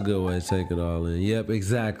 It's a good way to take it all in. Yep,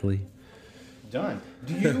 exactly. Done.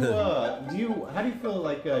 Do you how do you feel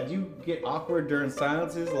like do you get awkward during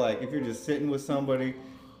silences? Like if you're just sitting with somebody,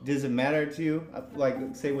 does it matter to you? Like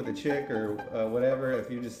say with a chick or whatever, if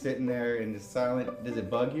you're just sitting there and just silent, does it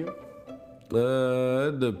bug you?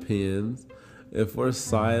 It depends. If we're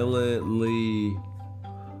silently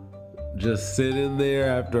just sitting there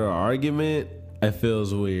after an argument, it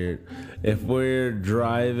feels weird. If we're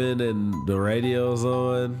driving and the radio's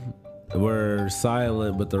on, we're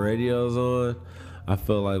silent but the radio's on, I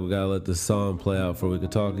feel like we gotta let the song play out before we can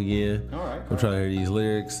talk again. All right. I'm trying to hear these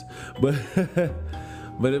lyrics. But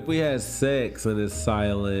but if we had sex and it's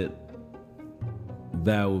silent,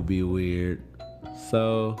 that would be weird.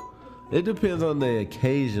 So it depends on the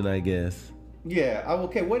occasion, I guess. Yeah.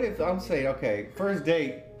 Okay. What if I'm saying, okay, first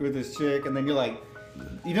date with this chick, and then you're like,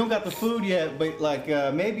 you don't got the food yet, but like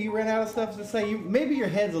maybe you ran out of stuff to say. Maybe your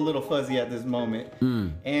head's a little fuzzy at this moment,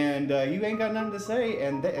 and you ain't got nothing to say,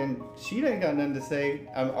 and she ain't got nothing to say.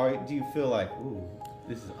 Do you feel like, ooh,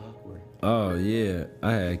 this is awkward? Oh yeah,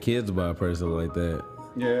 I had kids by a person like that.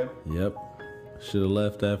 Yeah. Yep. Should have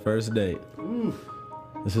left that first date. Oof.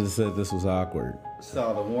 I should have said this was awkward.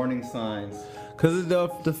 Saw the warning signs. Cause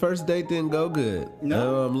the first date didn't go good. No.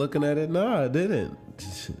 Now I'm looking at it. No, it didn't.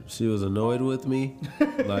 She was annoyed with me.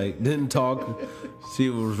 Like didn't talk. She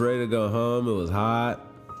was ready to go home. It was hot.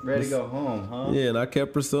 Ready to go home, huh? Yeah, and I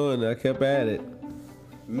kept pursuing it. I kept at it.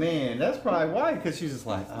 Man, that's probably why. Cause she's just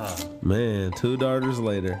like, Man, 2 daughters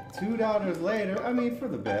later. 2 daughters later. I mean, for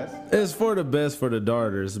the best. It's for the best for the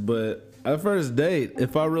daughters, but at first date,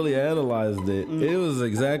 if I really analyzed it, it was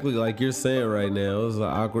exactly like you're saying right now. It was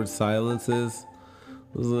awkward silences.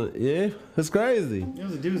 It's crazy. It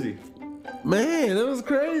was a doozy. Man, it was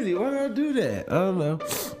crazy. Why did I do that? I don't know.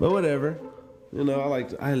 But whatever. You know,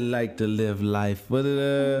 I like to live life. What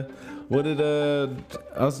did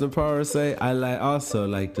Austin Powers say? Also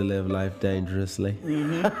like to live life dangerously.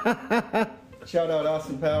 Shout out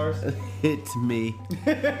Austin Powers. It's me.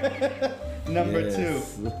 Number 2.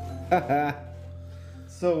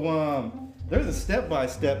 So there's a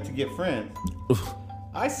step-by-step to get friends.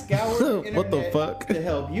 I scoured the internet What the fuck? to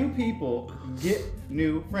help you people get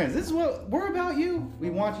new friends. This is what we're about. We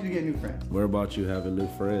want you to get new friends. We're about you having new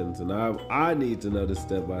friends, and I need to know this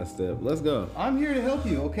step by step. Let's go. I'm here to help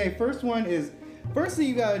you. Okay, first thing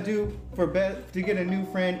you gotta do to get a new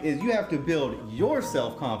friend is you have to build your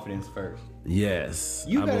self-confidence first. Yes.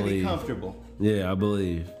 You I gotta believe. be comfortable. Yeah, I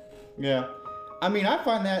believe. Yeah. I mean, I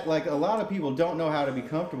find that like a lot of people don't know how to be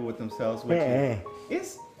comfortable with themselves, which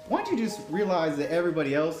is once you just realize that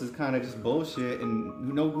everybody else is kind of just bullshit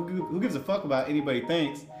and who gives a fuck about anybody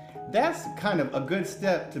thinks, that's kind of a good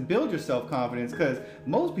step to build your self-confidence, because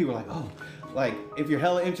most people are like, oh, like if you're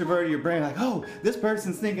hella introverted, your brain like, oh, this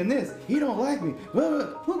person's thinking this, he don't like me.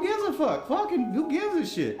 Well, who gives a fuck? Fucking who gives a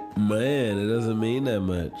shit? Man, it doesn't mean that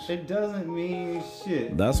much. It doesn't mean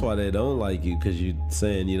shit. That's why they don't like you, because you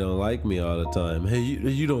saying you don't like me all the time. Hey,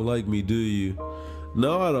 you don't like me, do you?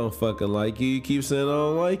 No, I don't fucking like you. You keep saying I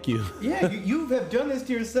don't like you. Yeah, you have done this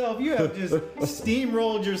to yourself. You have just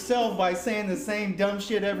steamrolled yourself by saying the same dumb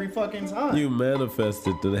shit every fucking time. You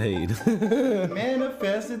manifested the hate.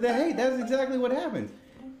 Manifested the hate. That's exactly what happens.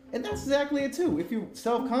 And that's exactly it too. If you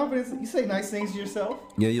self-confidence, you say nice things to yourself.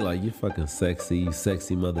 Yeah, you like, you fucking sexy, you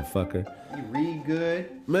sexy motherfucker. You read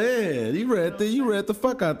good. Man, you read the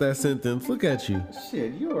fuck out that sentence. Look at you.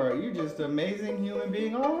 Shit, you're just an amazing human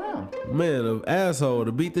being all around. Man, an asshole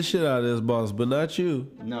to beat the shit out of this boss, but not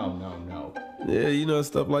you. No. Yeah, you know,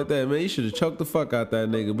 stuff like that. Man, you should have choked the fuck out that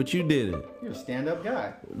nigga, but you didn't. You're a stand-up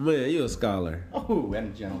guy. Man, you a scholar. Oh,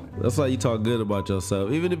 and a gentleman. That's why you talk good about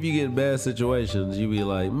yourself. Even if you get in bad situations, you be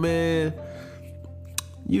like, man,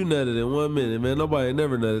 you nutted in 1 minute, man. Nobody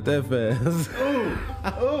never nutted that fast.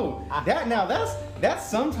 Ooh, that's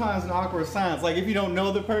sometimes an awkward silence. Like if you don't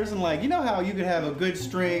know the person, like you know how you could have a good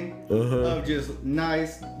string of just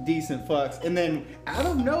nice, decent fucks, and then out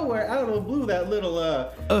of nowhere, out of the blue, that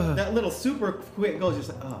little super quick goes just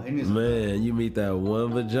like, oh, and just, Man, you meet that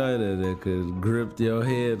one vagina that could grip your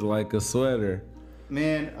head like a sweater.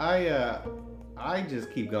 man, I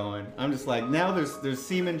just keep going. I'm just like, now there's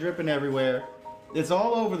semen dripping everywhere. It's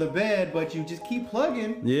all over the bed, but you just keep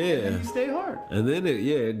plugging. Yeah. And you stay hard. And then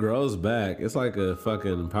it grows back. It's like a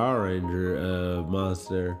fucking Power Ranger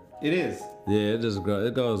monster. It is. Yeah,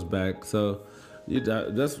 it goes back. So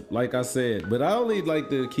that's like I said. But I only like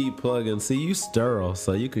to keep plugging. See, you sterile,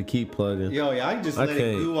 so you could keep plugging. Yo, yeah, I can just let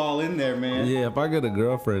it glue all in there, man. Yeah, if I get a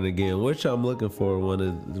girlfriend again, which I'm looking for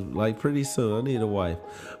like pretty soon. I need a wife.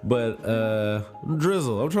 But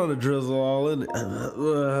drizzle. I'm trying to drizzle all in it.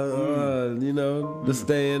 You know, to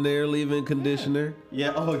stay in there, leave-in conditioner.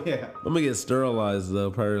 Yeah, oh yeah. I'm gonna get sterilized though,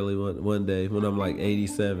 probably one day when I'm like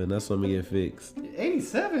 87. That's when I'm gonna get fixed.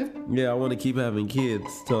 87? Yeah, I want to keep having kids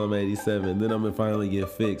till I'm 87. Then I'm gonna finally get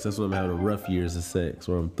fixed. That's when I'm having rough years of sex,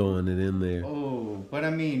 where I'm throwing it in there. Oh, but I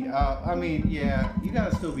mean, yeah, you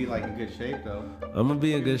gotta still be like in good shape though. I'm gonna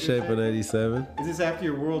be in good shape in 87. Is this after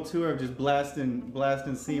your world tour of just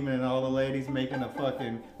blasting semen and all the ladies making a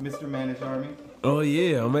fucking Mr. Manish army? Oh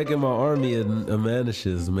yeah, I'm making my army of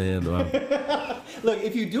manishes, man. Look,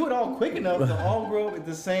 if you do it all quick enough, they'll all grow up at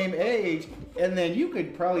the same age, and then you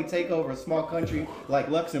could probably take over a small country like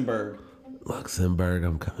Luxembourg. Luxembourg,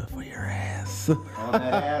 I'm coming for your ass. On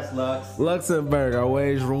that ass, Lux. Luxembourg, I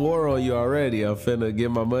waged war on you already. I'm finna get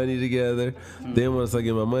my money together. Then once I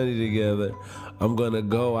get my money together, I'm gonna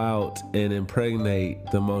go out and impregnate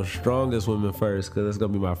the most strongest women first, because that's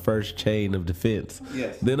gonna be my first chain of defense.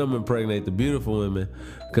 Yes. Then I'm gonna impregnate the beautiful women,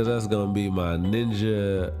 because that's gonna be my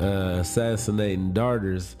ninja assassinating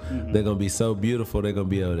darters. They're gonna be so beautiful, they're gonna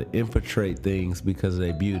be able to infiltrate things because of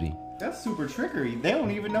their beauty. That's super trickery. They don't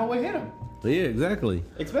even know what hit them. Yeah, exactly.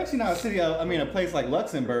 Especially not a place like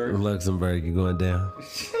Luxembourg. Luxembourg, you're going down.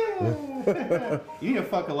 You need to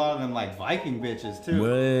fuck a lot of them like Viking bitches too.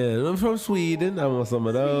 Man, I'm from Sweden. I want some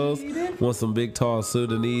of those. Sweden? Want some big, tall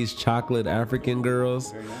Sudanese, chocolate African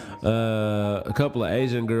girls. Very nice. A couple of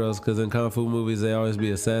Asian girls, because in Kung Fu movies, they always be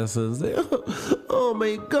assassins. They, oh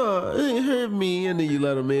my God, it hurt me. And then you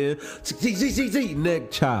let them in. Neck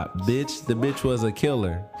chop, bitch. The bitch was a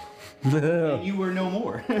killer. And you were no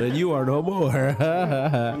more. And you are no more.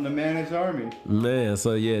 From the Manish army. Man,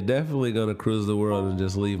 so yeah, definitely gonna cruise the world and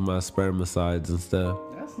just leave my spermicides and stuff.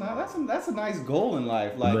 That's That's a nice goal in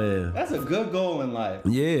life. Like, Man. that's a good goal in life.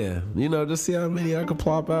 Yeah, just see how many I could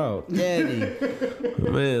plop out. Daddy.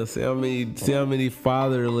 Man, see how many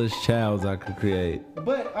fatherless childs I could create.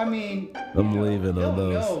 But I mean, I'm leaving on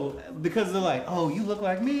those. No, because they're like, oh, you look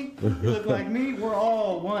like me. You look like me. We're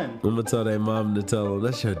all one. I'm gonna tell their mom to tell them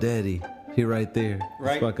that's your daddy. He right there.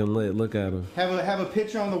 Right. He's fucking lit. Look at him. Have a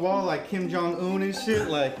picture on the wall like Kim Jong-un and shit.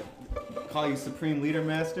 Like, call you Supreme Leader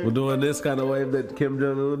Master. We're doing this kind of wave that Kim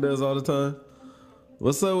Jong-un does all the time.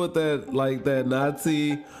 What's up with that, like that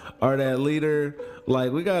Nazi or that leader?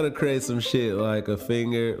 Like, we gotta create some shit like a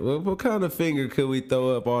finger. What kind of finger could we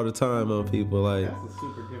throw up all the time on people? Like, That's a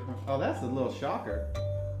super different. Oh, that's a little shocker.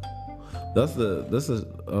 that's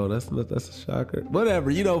a shocker.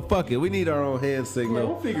 Whatever, fuck it. We need our own hand Yeah, signal.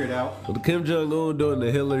 we'll figure it out. Kim Jong-un doing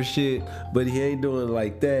the Hitler shit, but he ain't doing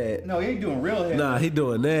like that. No, he ain't doing real head. Nah, he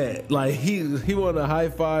doing that. Like he want a high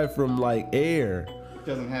five from like air.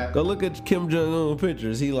 Doesn't happen. Go look at Kim Jong-un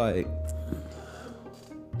pictures. He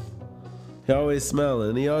always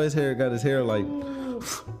smiling. He always got his hair like.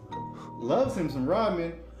 Loves him some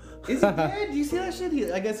ramen. Is he dead? Do you see that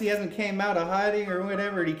shit? I guess he hasn't came out of hiding or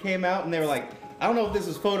whatever. He came out and they were like, I don't know if this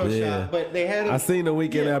is Photoshop, Yeah. but they had him. I seen the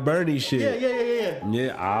Weekend at Bernie shit. Yeah.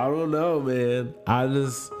 Yeah, I don't know, man. I'm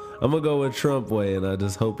gonna go with Trump way, and I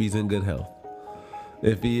just hope he's in good health.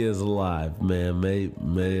 If he is alive, man, may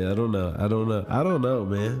I don't know,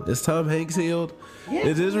 man. Is Tom Hanks healed? Yeah,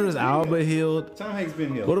 Is Idris Elba healed? Tom Hanks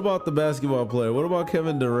been healed. What about the basketball player? What about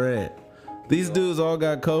Kevin Durant? These dudes all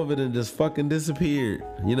got COVID and just fucking disappeared.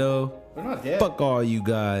 They're not dead. Fuck all you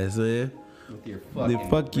guys, man. With your fucking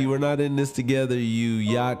Fuck you. We're not in this together, you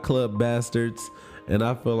yacht club bastards. And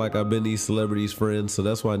I feel like I've been these celebrities' friends, so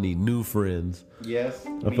that's why I need new friends. Yes.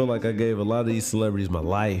 I feel like I gave a lot of these celebrities my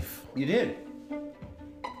life. You did.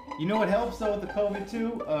 You know what helps though with the COVID too?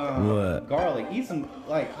 What? Garlic. Eat some.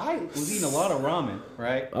 Like, I was eating a lot of ramen,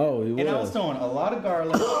 right? Oh, you And I was. was throwing a lot of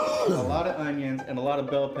garlic, a lot of onions, and a lot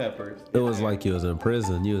of bell peppers. It was like you was in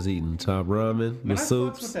prison. You was eating top ramen Man, with I fucks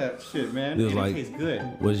soups. with that shit, man. It was And like- it tastes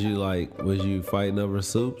good. Was you fighting over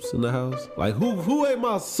soups in the house? Like who ate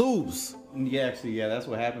my soups? Yeah, that's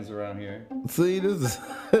what happens around here. See, this is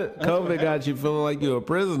COVID got you feeling like you're a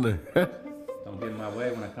prisoner. Don't get in my way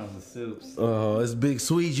when it comes to soups. Oh, it's Big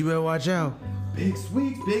Sweet. You better watch out. Big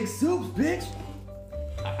sweets, big soups, bitch.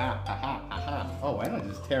 Aha. Oh, I'm not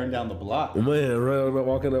just tearing down the block. Man, running,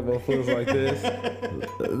 walking up on foot like this.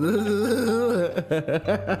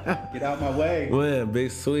 Get out my way. Man,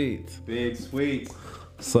 Big Sweet. Big sweets.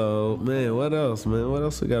 So, man, what else, man? What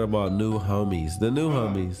else we got about new homies? The new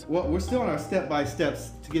homies. Well, we're still on our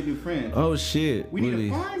step-by-steps to get new friends. Oh, shit. We need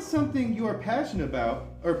to find something you are passionate about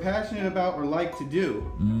or like to do,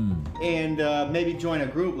 and maybe join a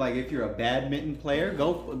group. Like if you're a badminton player,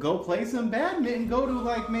 go play some badminton. Go to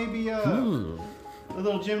like maybe a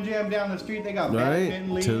little gym jam down the street. They got badminton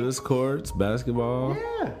Right? league. Tennis courts, basketball,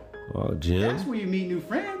 Yeah, gym, that's where you meet new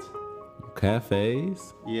friends.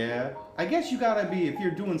 cafes. Yeah, I guess you gotta be, if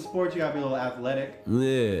you're doing sports, you gotta be a little athletic.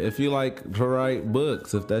 Yeah, if you like to write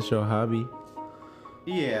books, if that's your hobby.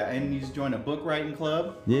 Yeah, and you just join a book writing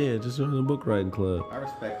club. Yeah, just join a book writing club. I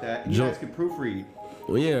respect that. And you Jo- guys can proofread.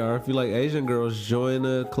 Well, yeah, or if you like Asian girls, join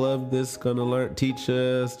a club that's gonna teach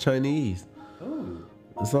us Chinese. Ooh,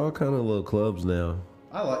 It's all kind of little clubs now.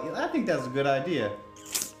 I think that's a good idea.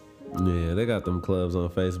 Yeah, they got them clubs on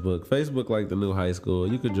Facebook. Facebook like the new high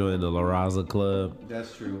school. You could join the La Raza Club.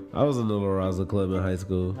 That's true. I was in the La Raza Club in high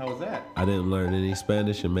school. How was that? I didn't learn any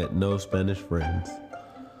Spanish and met no Spanish friends.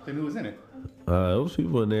 Then who was in it? There was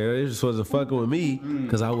people in there. They just wasn't fucking with me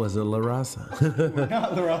because I wasn't La Raza.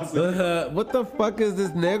 Not the Rosa. What the fuck is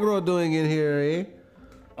this Negro doing in here, eh?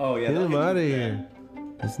 Oh yeah. Get they'll him get out of you here.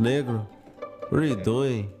 It's Negro. What are you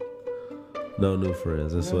doing? No new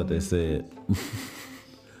friends. That's what they said.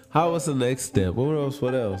 How was the next step?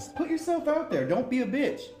 What else? Put yourself out there. Don't be a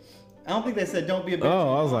bitch. I don't think they said don't be a bitch.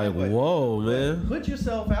 Oh, I was like, But whoa, man. Put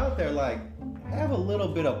yourself out there. Like, have a little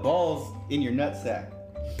bit of balls in your nutsack.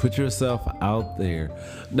 Put yourself out there.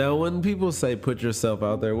 Now, when people say put yourself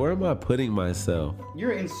out there, where am I putting myself?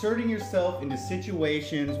 You're inserting yourself into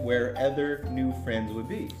situations where other new friends would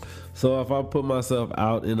be. So if I put myself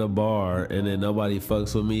out in a bar and then nobody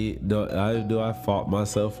fucks with me, do I fault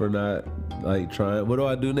myself for not like trying? What do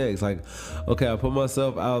I do next? Like, okay, I put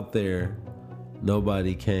myself out there,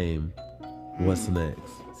 nobody came. What's next?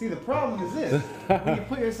 See, the problem is this. When you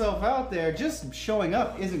put yourself out there, just showing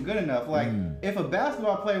up isn't good enough. Like, if a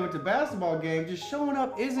basketball player went to basketball game, just showing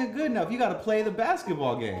up isn't good enough. You got to play the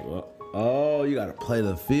basketball game. Oh, you gotta play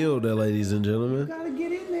the field there, ladies and You gentlemen. got to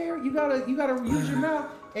get in there. You gotta use your mouth.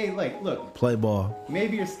 Hey, like, look, Play ball.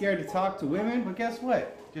 maybe you're scared to talk to women, but guess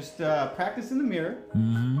what? Just practice in the mirror.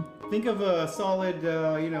 Think of a solid,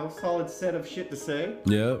 solid set of shit to say,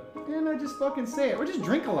 Yep. and just fucking say it, or just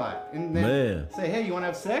drink a lot, and then Man. say, hey, you want to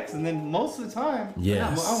have sex? And then most of the time,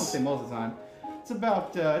 Yes. I won't say most of the time. It's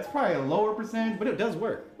about, it's probably a lower percentage, but it does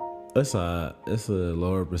work. It's a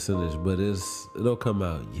lower percentage, but it'll come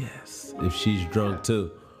out. Yes, if she's drunk too,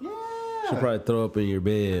 Yeah. she'll probably throw up in your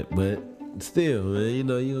bed, but still, man, you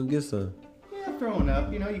gonna get some Yeah, throwing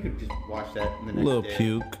up. You could just wash that in the next little day.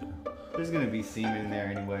 puke. There's gonna be semen in there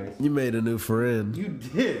anyways. You made a new friend. You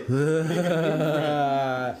did.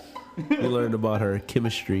 You learned about her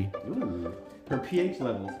chemistry. Ooh. Her pH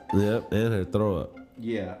levels. Yep, and her throw up.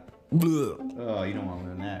 Yeah. Blech. Oh, you don't want to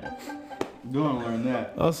learn that. You don't want to learn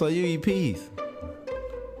that. Also, you eat peas.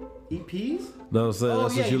 Eat peas? No, I'm saying Oh,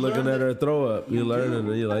 that's yeah, what you're you looking learned at her it. throw up. You're You learning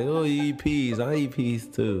do. it. You're like, oh, you eat peas. I eat peas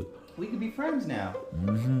too. We could be friends now.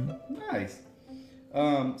 Nice.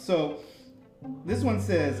 So this one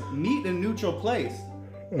says meet in a neutral place.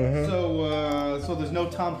 So there's no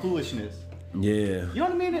tomfoolishness. Yeah. You know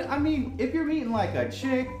what I mean? I mean, if you're meeting like a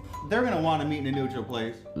chick, they're gonna want to meet in a neutral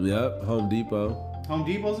place. Yep. Home Depot. Home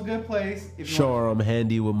Depot's a good place. If you Sure, I'm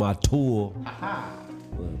handy with my tool. Aha.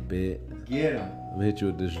 A little bit. Get them. I'm gonna hit you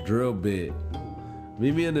with this drill bit.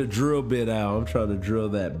 Meet me in the drill bit out. I'm trying to drill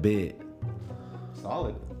that bit.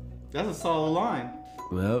 Solid. That's a solid line.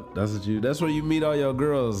 Well, that's where you meet all your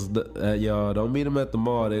girls at y'all. Don't meet them at the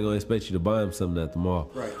mall. They're gonna expect you to buy them something at the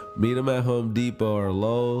mall. Right. Meet them at Home Depot or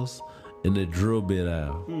Lowe's in the drill bit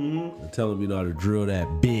out. And tell them you know how to drill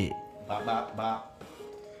that bit. Bop, bop, bop.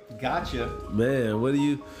 Gotcha. Man, what do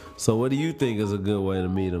you think is a good way to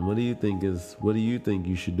meet them? What do you think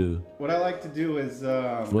you should do? What I like to do is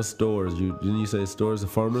What stores? Didn't you say stores? The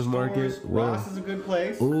farmer's market? stores. Ross is a good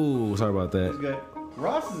place. Ooh, sorry about It's that. good.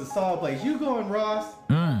 Ross is a solid place. You go in Ross.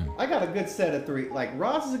 I got a good set of 3. Like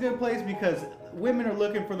Ross is a good place because women are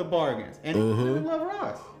looking for the bargains, and women love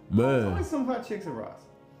Ross. There's always Man. some hot chicks at Ross.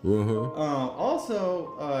 Uh-huh.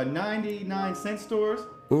 Also, 99-cent stores.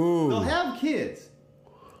 They'll Ooh. have kids.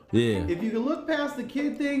 Yeah. If you can look past the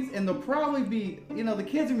kid things, and they'll probably be, the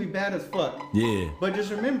kids are gonna be bad as fuck. Yeah. But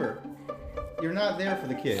just remember, you're not there for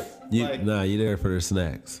the kids. You're there for the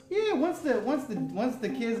snacks. Yeah, once the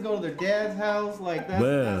kids go to their dad's house, like that's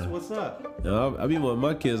Man. what's up. I be wanting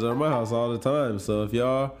my kids at my house all the time. So if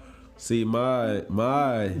y'all see my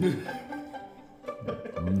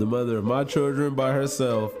the mother of my children by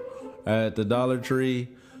herself at the Dollar Tree,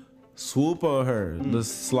 swoop on her.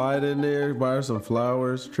 Just slide in there, buy her some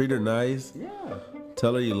flowers, treat her nice, Yeah.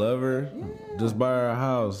 tell her you love her. Just buy her a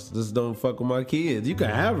house. Just don't fuck with my kids. You can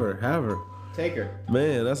have her. Take her.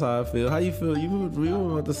 Man, that's how I feel. How you feel? You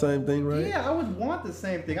want the same thing, right? Yeah, I would want the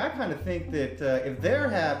same thing. I kind of think that if they're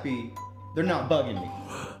happy, they're not bugging me.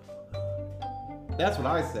 That's what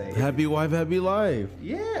I say. Happy wife, happy life.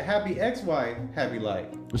 Yeah, happy ex-wife, happy life.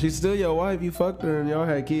 She's still your wife. You fucked her and y'all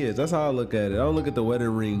had kids. That's how I look at it. I don't look at the wedding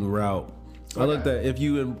ring route. I looked at if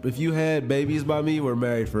you had babies by me, we're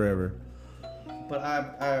married forever. But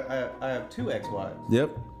I have 2 ex-wives,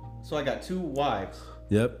 Yep. so I got 2 wives.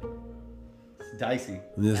 Yep. It's dicey.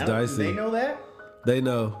 It's I don't- dicey. Do they know that? They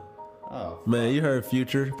know. Oh. Man, you heard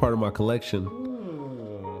Future, part of my collection. Ooh.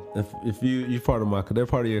 If you're part of they're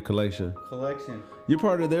part of your collection. Collection. You're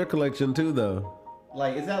part of their collection too, though.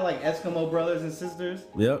 Like, is that like Eskimo brothers and sisters?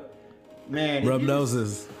 Yep. Man. if Rub you-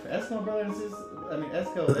 noses. Eskimo brothers and sisters. I mean,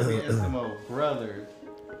 Eskimo brothers.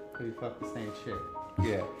 Who fuck the same chick?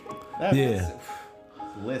 Yeah. That's Yeah.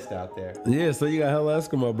 a list out there. Yeah, so you got hella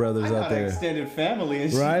Eskimo brothers I out got an there. extended family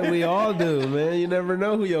and shit. Right? We all do, man. You never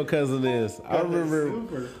know who your cousin is. I Got that remember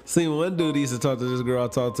super. seeing one dude used to talk to this girl I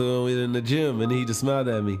talked to when we were in the gym, and he just smiled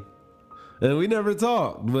at me. And we never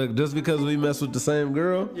talked, but just because we mess with the same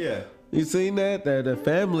girl, Yeah. you seen that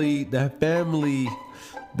family,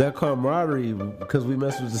 that camaraderie, because we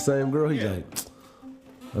mess with the same girl. He's Yeah. like,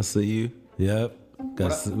 I see you. Yep.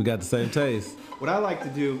 We got the same taste. What I like to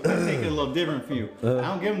do, I take it a little different for you. Uh-huh. I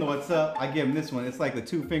don't give them the what's up. I give them this one. It's like the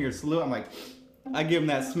 2-finger salute. I'm like, I give them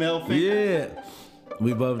that smell finger. Yeah.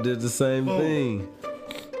 We both did the same Boom. thing.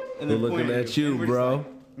 And We're then looking point at you, And we're just bro. like,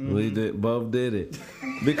 We both did it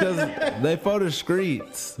because they for the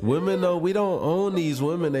streets. Women know we don't own these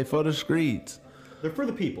women. They for the streets. they're for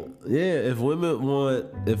the people. Yeah, if women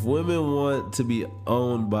want to be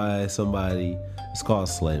owned by somebody, it's called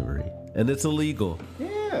slavery, and it's illegal.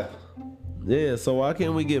 Yeah. Yeah, so why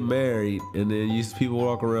can't we get married and then people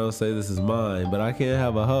walk around and say this is mine, but I can't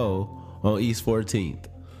have a hoe on East 14th?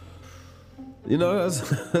 You know, that's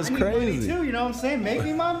I need money crazy. too, you know what I'm saying? Make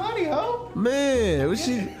me my money, ho. Man,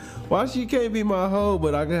 Why she can't be my hoe,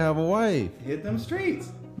 but I can have a wife? Hit them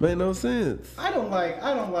streets. Make no sense. I don't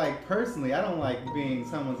like personally, I don't like being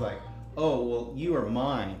someone's like, oh, well, you are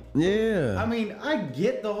mine. Yeah. I mean, I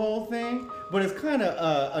get the whole thing, but it's kind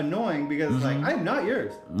of annoying because it's like, I'm not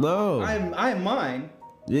yours. No. I'm mine.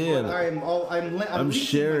 Yeah. But I'm leasing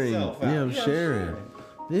sharing. myself out. Yeah, I'm sharing.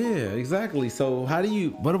 Yeah, exactly. So how do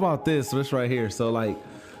you? What about this right here? So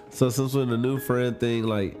since we're in the new friend thing,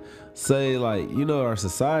 like, say, like, you know, our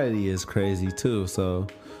society is crazy too. So,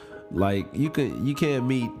 like, you can't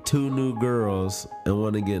meet two new girls and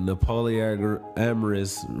want to get in a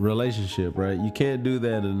polyamorous relationship, right? You can't do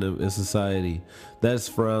that in society. That's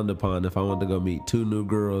frowned upon. If I want to go meet two new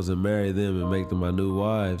girls and marry them and make them my new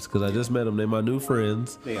wives, because I just met them, they're my new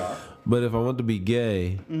friends. They are. But if I want to be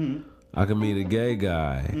gay, I can meet a gay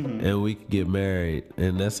guy and we can get married,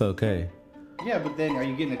 and that's okay. Yeah, but then are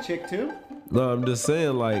you getting a chick too? No, I'm just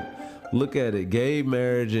saying, like, look at it. Gay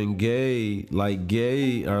marriage and gay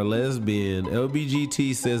or lesbian,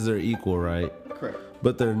 LBGT says they're equal, right? Correct.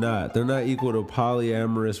 But they're not. They're not equal to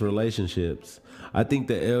polyamorous relationships. I think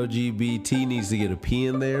the LGBT needs to get a P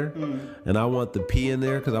in there, and I want the P in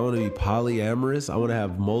there because I want to be polyamorous. I want to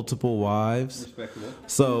have multiple wives. Respectable.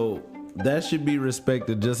 So that should be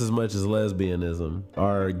respected just as much as lesbianism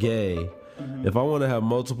or gay. If I want to have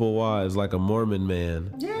multiple wives like a Mormon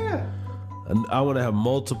man, Yeah. and I want to have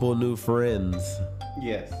multiple new friends,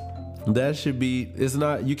 Yes. that should be, it's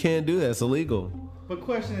not, you can't do that. It's illegal. But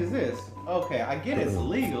question is this. Okay, I get it's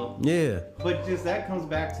illegal, Yeah. but just that comes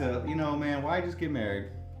back to, you know, man, why just get married?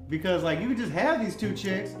 Because, like, you could just have these two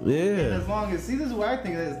chicks. Yeah. And as long as, see, this is what I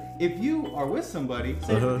think is, if you are with somebody,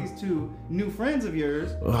 say with these two new friends of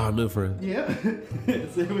yours. Oh, new friend. Yeah.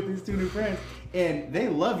 Say with these two new friends, and they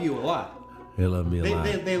love you a lot. They love me a lot.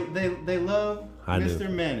 They love Mr.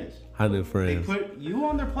 Manish. I knew They friends put you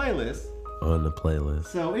on their playlist. on the playlist.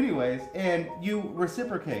 So, anyways, and you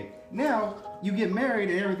reciprocate. Now you get married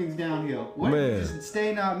and everything's downhill. What if you just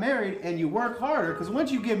stay not married and you work harder? Because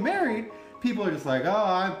once you get married, people are just like,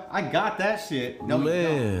 oh, I got that shit. No, you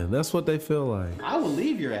don't. That's what they feel like. I will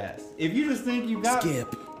leave your ass if you just think you got.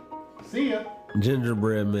 Skip. See ya.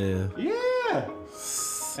 Gingerbread man. Yeah.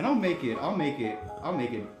 And I'll make it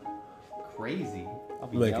crazy. I'll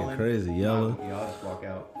be Make yelling. it crazy, yelling. Yeah, I'll just walk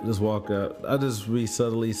out. Just walk out. I just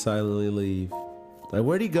subtly, silently leave. Like,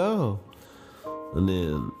 where'd he go? And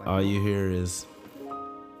then all you hear is,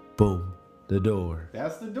 boom, the door.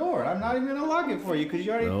 That's the door. I'm not even gonna lock it for you because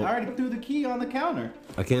I already threw the key on the counter.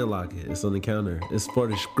 I can't lock it. It's on the counter. It's for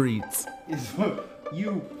the streets. It's for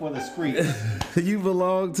you for the streets. You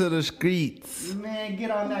belong to the streets. Man, get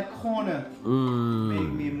on that corner. Make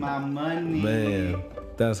me my money. Man,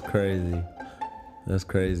 that's crazy. That's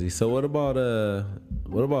crazy. So what about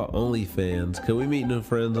OnlyFans? Can we meet new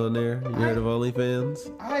friends on there? You heard of OnlyFans?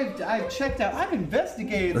 I've checked out. I've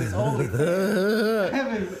investigated this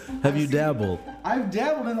OnlyFans. Have you dabbled? I've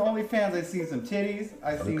dabbled in OnlyFans. I've seen some titties.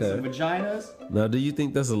 I've seen some vaginas. Now, do you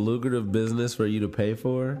think that's a lucrative business for you to pay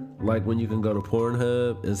for? Like when you can go to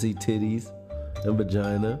Pornhub and see titties and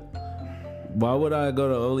vagina? Why would I go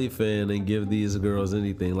to OnlyFans and give these girls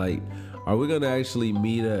anything? Like, are we gonna actually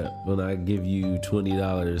meet up when I give you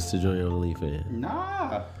 $20 to join your OnlyFans?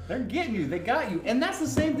 Nah, they're getting you. They got you, and that's the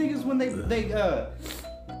same thing as when they got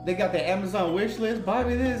the Amazon wish list. Buy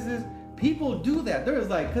me this. People do that. There's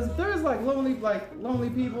like lonely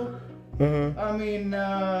people. I mean,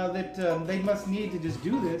 that they must need to just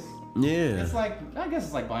do this. Yeah. It's like, I guess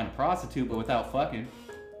it's like buying a prostitute, but without fucking.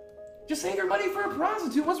 Just save your money for a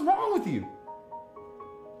prostitute. What's wrong with you?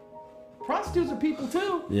 Prostitutes are people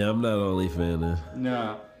too. Yeah, I'm not OnlyFans.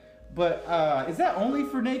 No. But is that only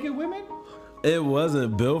for naked women? It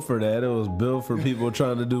wasn't built for that. It was built for people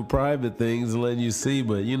trying to do private things and letting you see.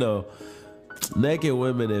 But, you know, naked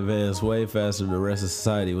women advance way faster than the rest of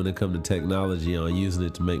society when it comes to technology on using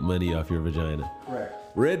it to make money off your vagina.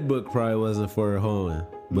 Correct. Redbook probably wasn't for hoeing,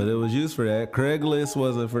 but it was used for that. Craigslist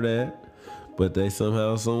wasn't for that, but they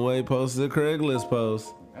somehow, some way posted a Craigslist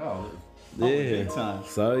post. Oh, Yeah. big time.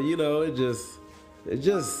 So, you know, it's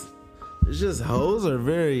just hoes are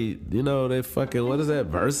very, you know, they fucking, what is that,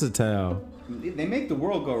 versatile. They make the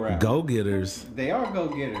world go round. Go-getters. They are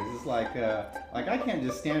go-getters. It's like I can't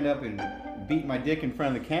just stand up and beat my dick in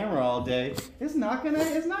front of the camera all day. It's not gonna,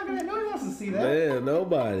 nobody wants to see that. Man,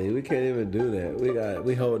 nobody. We can't even do that.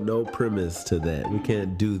 We hold no premise to that. We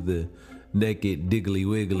can't do the naked diggly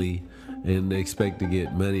wiggly and expect to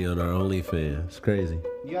get money on our OnlyFans. It's crazy.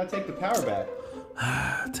 You gotta take the power back.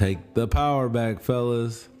 Take the power back,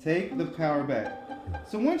 fellas. Take the power back.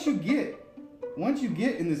 So once you get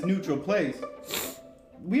in this neutral place,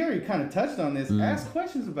 we already kind of touched on this. Ask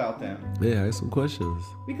questions about them. Yeah, I have some questions.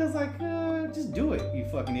 Because, like, just do it, you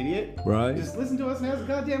fucking idiot. Right. Just listen to us and ask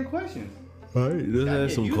goddamn questions. Right, just Gotta have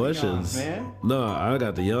get some you the questions. yawns, man. No, I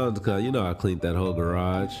got the yawns because you know I cleaned that whole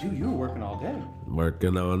garage. Dude, you were working all day.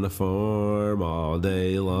 Working on the farm all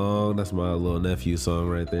day long. That's my little nephew song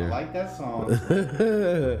right I there. like that song.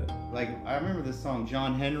 Like, I remember this song,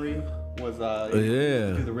 John Henry was,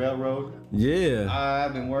 Yeah. To the railroad. Yeah.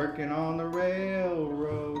 I've been working on the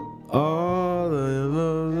railroad. All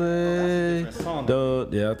the way. That's a different song.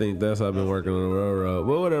 Don't. Yeah, I think that's I've been working on the railroad.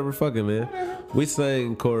 Well, whatever. Fuck it, man. We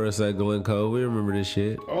sang chorus at Glen Cove. We remember this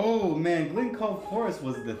shit. Oh, man, Glen Cove Chorus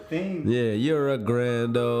was the thing. Yeah, you're a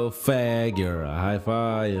grand old fag. You're a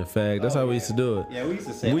hi-fi and fag. That's how we used to do it. Yeah, we used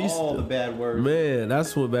to say We used all to- the bad words. Man,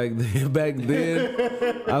 that's what back then. Back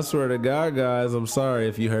then, I swear to God, guys, I'm sorry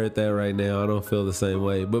if you heard that right now. I don't feel the same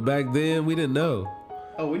way. But back then, we didn't know.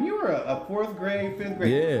 Oh, when you were a 4th grade, 5th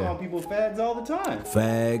grade, you Yeah. were calling people fads all the time.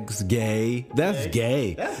 Fags, gay. That's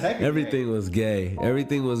gay. That's hecka Everything was gay.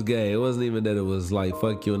 Everything was gay. It wasn't even that it was like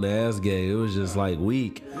fuck you in the ass gay. It was just like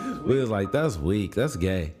weak. We was like, that's weak. That's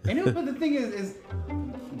gay. But the thing is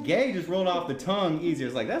gay just rolled off the tongue easier.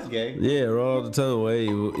 It's like, that's gay. Yeah, roll the tongue way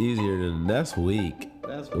easier than that's weak.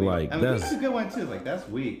 That's weak. Like, I mean, that's- that's a good one too. Like, that's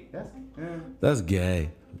weak. That's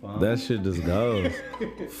gay. Bum. That shit just goes.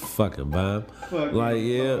 Fucking bum. Fucking Like,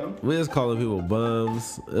 yeah, bum. we just calling people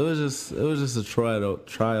bums. It was just a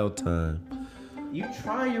trial time. You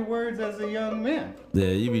try your words as a young man. Yeah,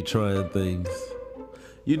 you be trying things.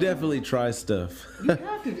 You definitely try stuff. You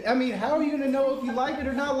have to. I mean, how are you gonna know if you like it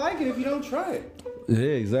or not like it if you don't try it? Yeah,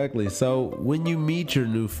 exactly. So when you meet your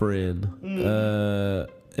new friend, and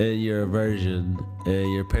you're a virgin,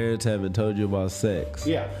 and your parents haven't told you about sex,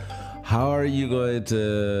 Yeah. how are you going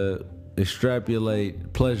to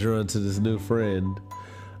extrapolate pleasure onto this new friend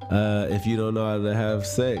if you don't know how to have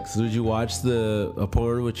sex? Would you watch a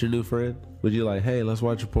porn with your new friend? Would you like, hey, let's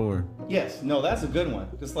watch a porn? Yes. No, that's a good one.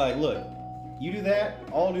 Just like, look, you do that,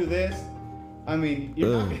 I'll do this. I mean,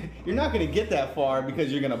 you're not gonna get that far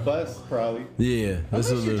because you're gonna bust probably. Yeah, this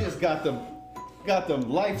Unless is you just got them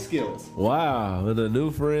life skills. wow. With a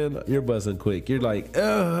new friend, you're busting quick. You're like,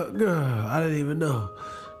 girl, I didn't even know.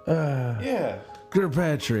 Yeah.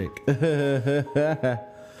 Kirkpatrick. You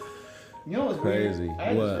know what's Crazy. weird? I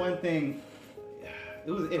had What? this one thing.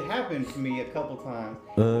 It happened to me a couple times.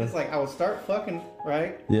 It's like I would start fucking,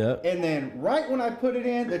 right? Yep. And then right when I put it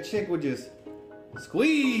in, the chick would just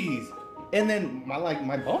squeeze. And then my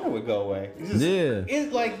boner would go away. It's just, Yeah.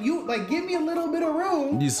 It's like give me a little bit of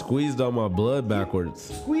room. You squeezed all my blood backwards.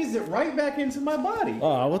 Squeeze it right back into my body.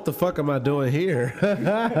 Oh, what the fuck am I doing here?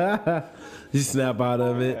 You snap out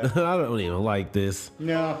of it. I don't even like this.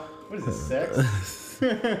 No. What is this, sex?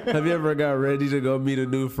 Have you ever got ready to go meet a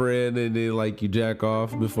new friend and then like you jack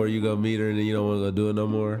off before you go meet her and then you don't want to go do it no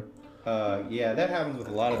more? Yeah, that happens with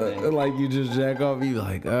a lot of things. Like you just jack off, you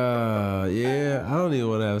like, yeah, I don't even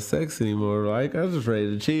want to have sex anymore. Like I'm just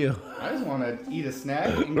ready to chill, I just want to eat a snack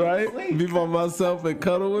and go right? to sleep. Be by myself and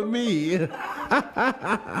cuddle with me.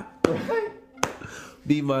 Right?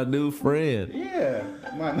 Be my new friend. Yeah.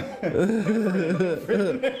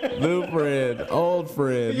 New friend, old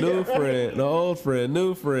friend, new friend, old friend,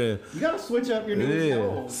 new friend. You gotta switch up your new Yeah,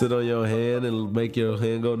 soul. sit on your hand and make your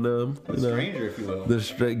hand go numb. You know, Stranger, if you will.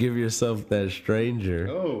 give yourself that stranger.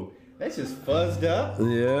 Oh, that's just fuzzed up.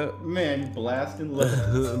 Yeah. Man, blasting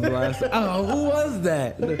love. Blast. Oh, who was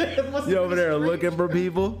that? You over there looking for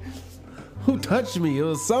people? Who touched me? It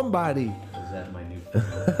was somebody. Is that my new friend?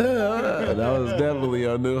 That was definitely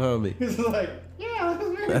our new homie. It's like, yeah, that's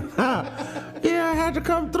me. Yeah, I had to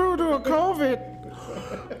come through to a COVID.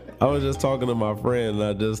 I was just talking to my friend and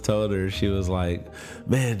I just told her, she was like,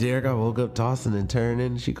 man, Derek, I woke up tossing and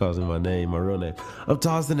turning. She calls me my name, my real name. I'm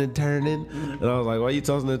tossing and turning. And I was like, why are you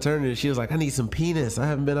tossing and turning? She was like, I need some penis. I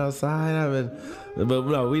haven't been outside. But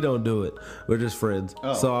no, we don't do it. We're just friends.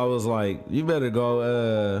 Oh. So I was like, you better go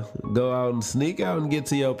out and sneak out and get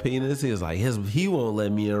to your penis. He was like, he won't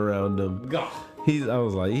let me around him. God, I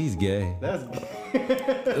was like, he's gay. that's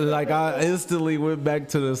Like I instantly went back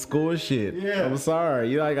to the school shit. Yeah. I'm sorry.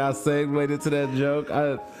 You like I segued into that joke.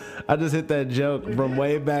 I just hit that joke from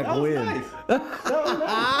way back that was when. nice. That was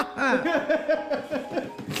nice.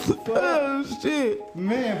 Oh shit.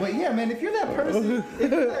 Man, but yeah, man, if you're that person,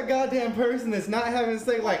 if you're that goddamn person that's not having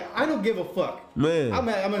sex, like, I don't give a fuck. Man. I'm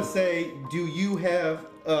gonna say, do you have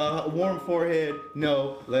a warm forehead?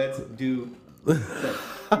 No, let's do sex.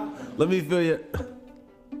 Let me feel you.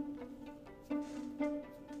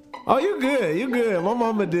 Oh, you good. You good. My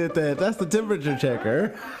mama did that. That's the temperature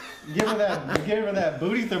checker. Give her that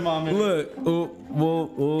booty thermometer. Look,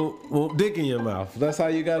 dick in your mouth. That's how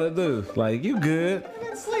you gotta do. Like, you good.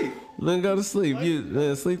 And sleep. Then go to sleep.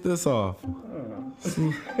 Sleep this off. That's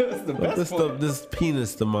the best part. This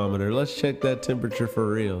penis thermometer. Let's check that temperature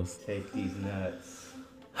for reals. Take these nuts.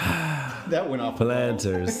 That went off.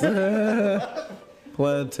 Planters.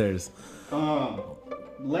 Planters.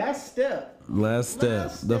 Last step.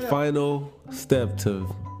 The final step to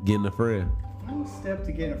getting a friend. Final step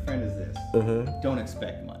to getting a friend is this. Don't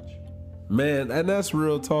expect much. Man, and that's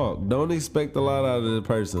real talk. Don't expect a lot out of the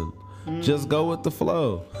person. Just go with the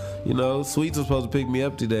flow. You know, Sweets was supposed to pick me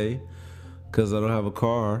up today because I don't have a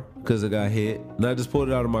car because it got hit. And I just pulled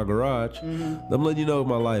it out of my garage. I'm letting you know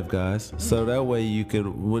my life, guys. So that way you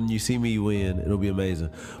can, when you see me win, it'll be amazing.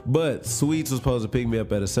 But Sweets was supposed to pick me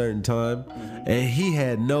up at a certain time. And he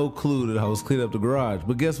had no clue that I was cleaning up the garage.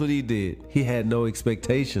 But guess what he did? He had no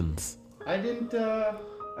expectations. I didn't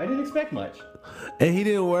expect much. And he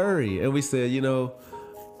didn't worry. And we said, you know,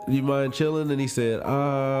 you mind chilling? And he said,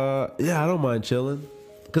 yeah, I don't mind chilling.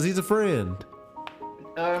 Because he's a friend.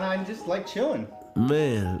 And I just like chilling.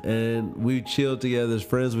 Man, and we chilled together as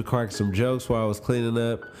friends. We cracked some jokes while I was cleaning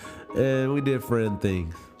up. And we did friend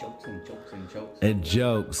things. Jokes and jokes and jokes. And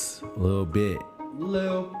jokes a little bit.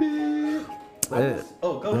 Little bit. Go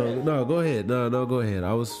ahead. No, go ahead. No, go ahead.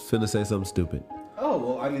 I was finna say something stupid. Oh,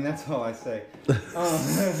 well, I mean, that's all I say.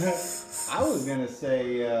 I was going to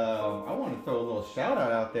say, I want to throw a little shout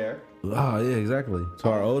out there. Oh, yeah, exactly. To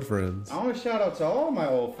our old friends. I want to shout out to all my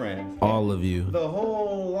old friends. All of you. The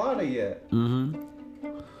whole lot of you.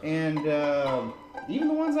 And even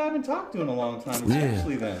the ones I haven't talked to in a long time,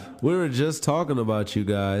 especially them. We were just talking about you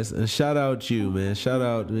guys. And shout out you, man. Shout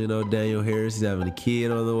out, you know, Daniel Harris. He's having a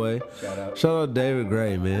kid on the way. Shout out David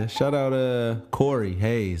Gray, man. Shout out Corey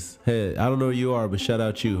Hayes. Hey, I don't know who you are, but shout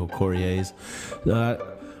out you, Corey Hayes.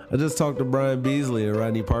 I just talked to Brian Beasley and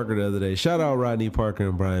Rodney Parker the other day. Shout out Rodney Parker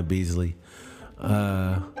and Brian Beasley.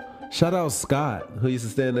 Shout out Scott, who used to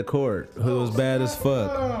stay in the court, who was bad as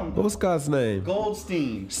fuck. What was Scott's name?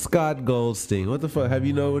 Goldstein. Scott Goldstein. What the fuck? Have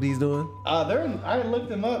you know what he's doing? I looked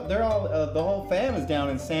them up. They're all the whole fam is down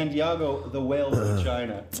in San Diego, the whales of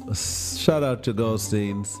China. Shout out to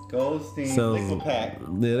Goldsteins. Goldstein, Liquid Pack.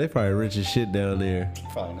 Yeah, they probably rich as shit down there.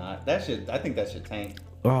 Probably not. I think that should tank.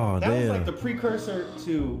 Oh, that damn. was like the precursor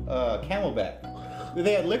to Camelback.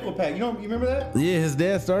 They had Liquid Pack. You remember that? Yeah, his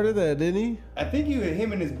dad started that, didn't he? I think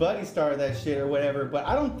him and his buddy started that shit or whatever, but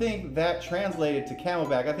I don't think that translated to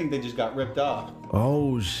Camelback. I think they just got ripped off.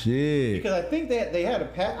 Oh, shit. Because I think they had a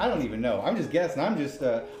pack. I don't even know. I'm just guessing. I just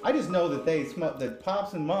know that that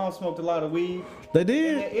Pops and Mom smoked a lot of weed. They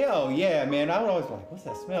did? Yeah, man. I would always be like, what's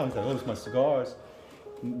that smell? He's like, oh, it's my cigars.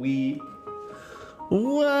 Weed.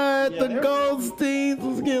 What? The Goldsteins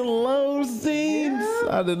was getting low scenes?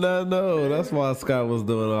 Yeah. I did not know. That's why Scott was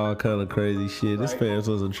doing all kind of crazy shit. His parents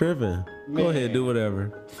wasn't tripping. Go ahead, do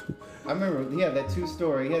whatever. I remember he had that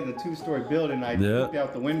two-story. He had the two-story building. I looked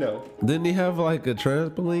out the window. Didn't he have like a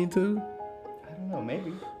trampoline too? I don't know.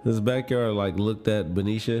 Maybe. His backyard like looked at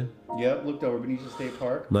Benicia. Yep, looked over Benicia State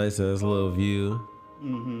Park. Nice ass little view.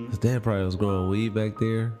 His dad probably was growing weed back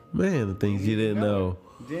there. Man, the things you didn't know.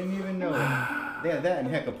 Didn't even know it. They had that and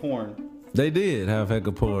heck of porn. They did have heck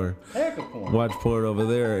of porn. Heck of porn. Watch porn over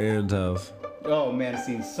there at Aaron's house. Oh man, I've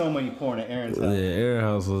seen so many porn at Aaron's house. Yeah, Aaron's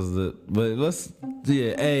house was but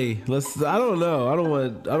I don't know. I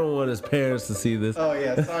don't want his parents to see this. Oh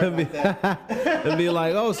yeah, sorry about that. And be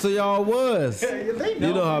like, oh, so y'all was. Yeah, they know,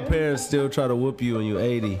 you know how parents still try to whoop you when you're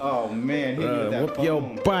 80. Oh man, hit you with that whoop phone. your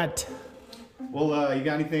butt. Well, you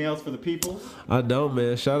got anything else for the people? I don't,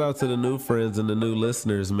 man. Shout out to the new friends and the new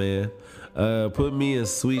listeners, man. Put me and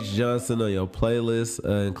Sweets Johnson on your playlist,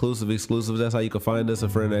 exclusive. That's how you can find us. A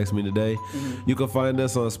friend asked me today. You can find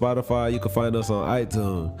us on Spotify. You can find us on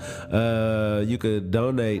iTunes. You could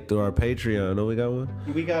donate through our Patreon. Oh, we got one.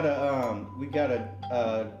 We got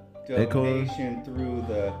a donation through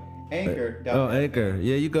the Anchor. Anchor.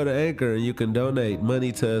 Yeah, you go to Anchor and you can donate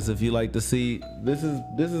money to us if you like to see. This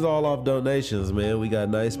is all off donations, man. We got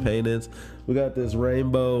nice paintings. We got this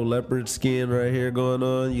rainbow leopard skin right here going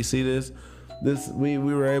on. You see this? We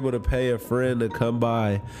were able to pay a friend to come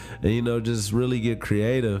by and just really get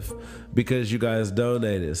creative because you guys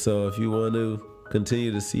donated. So if you want to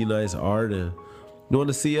continue to see nice art and you want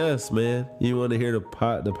to see us, man, you want to hear the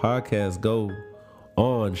podcast go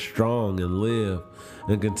on strong and live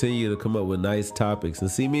and continue to come up with nice topics and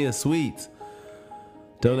see me and Sweets,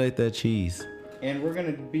 donate that cheese. And we're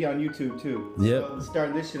gonna be on YouTube too. Yep. So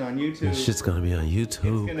starting this shit on YouTube. This shit's gonna be on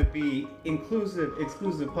YouTube. It's gonna be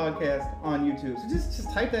exclusive podcast on YouTube. So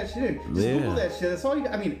just type that shit in. Just Yeah. Google that shit. That's all you.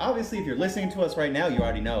 I mean, obviously, if you're listening to us right now, you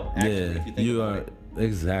already know. Actually, if you think you about are it.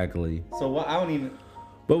 exactly. So what? I don't even.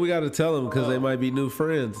 But we got to tell them because they might be new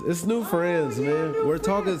friends. It's new friends, man. We're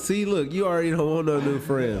talking. See, look, you already don't want no new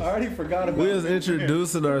friends. I already forgot about. We was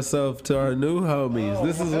introducing ourselves to our new homies.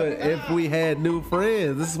 This is what if we had new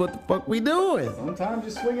friends. This is what the fuck we doing. Sometimes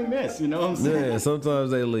you swing and miss. You know what I'm saying? Yeah,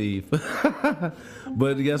 sometimes they leave.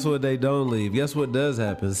 But guess what? They don't leave. Guess what does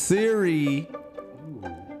happen? Siri.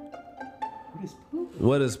 What is poop?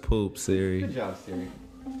 What is poop, Siri? Good job, Siri.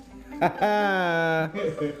 That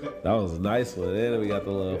was a nice one. And we got the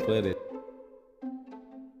little footage.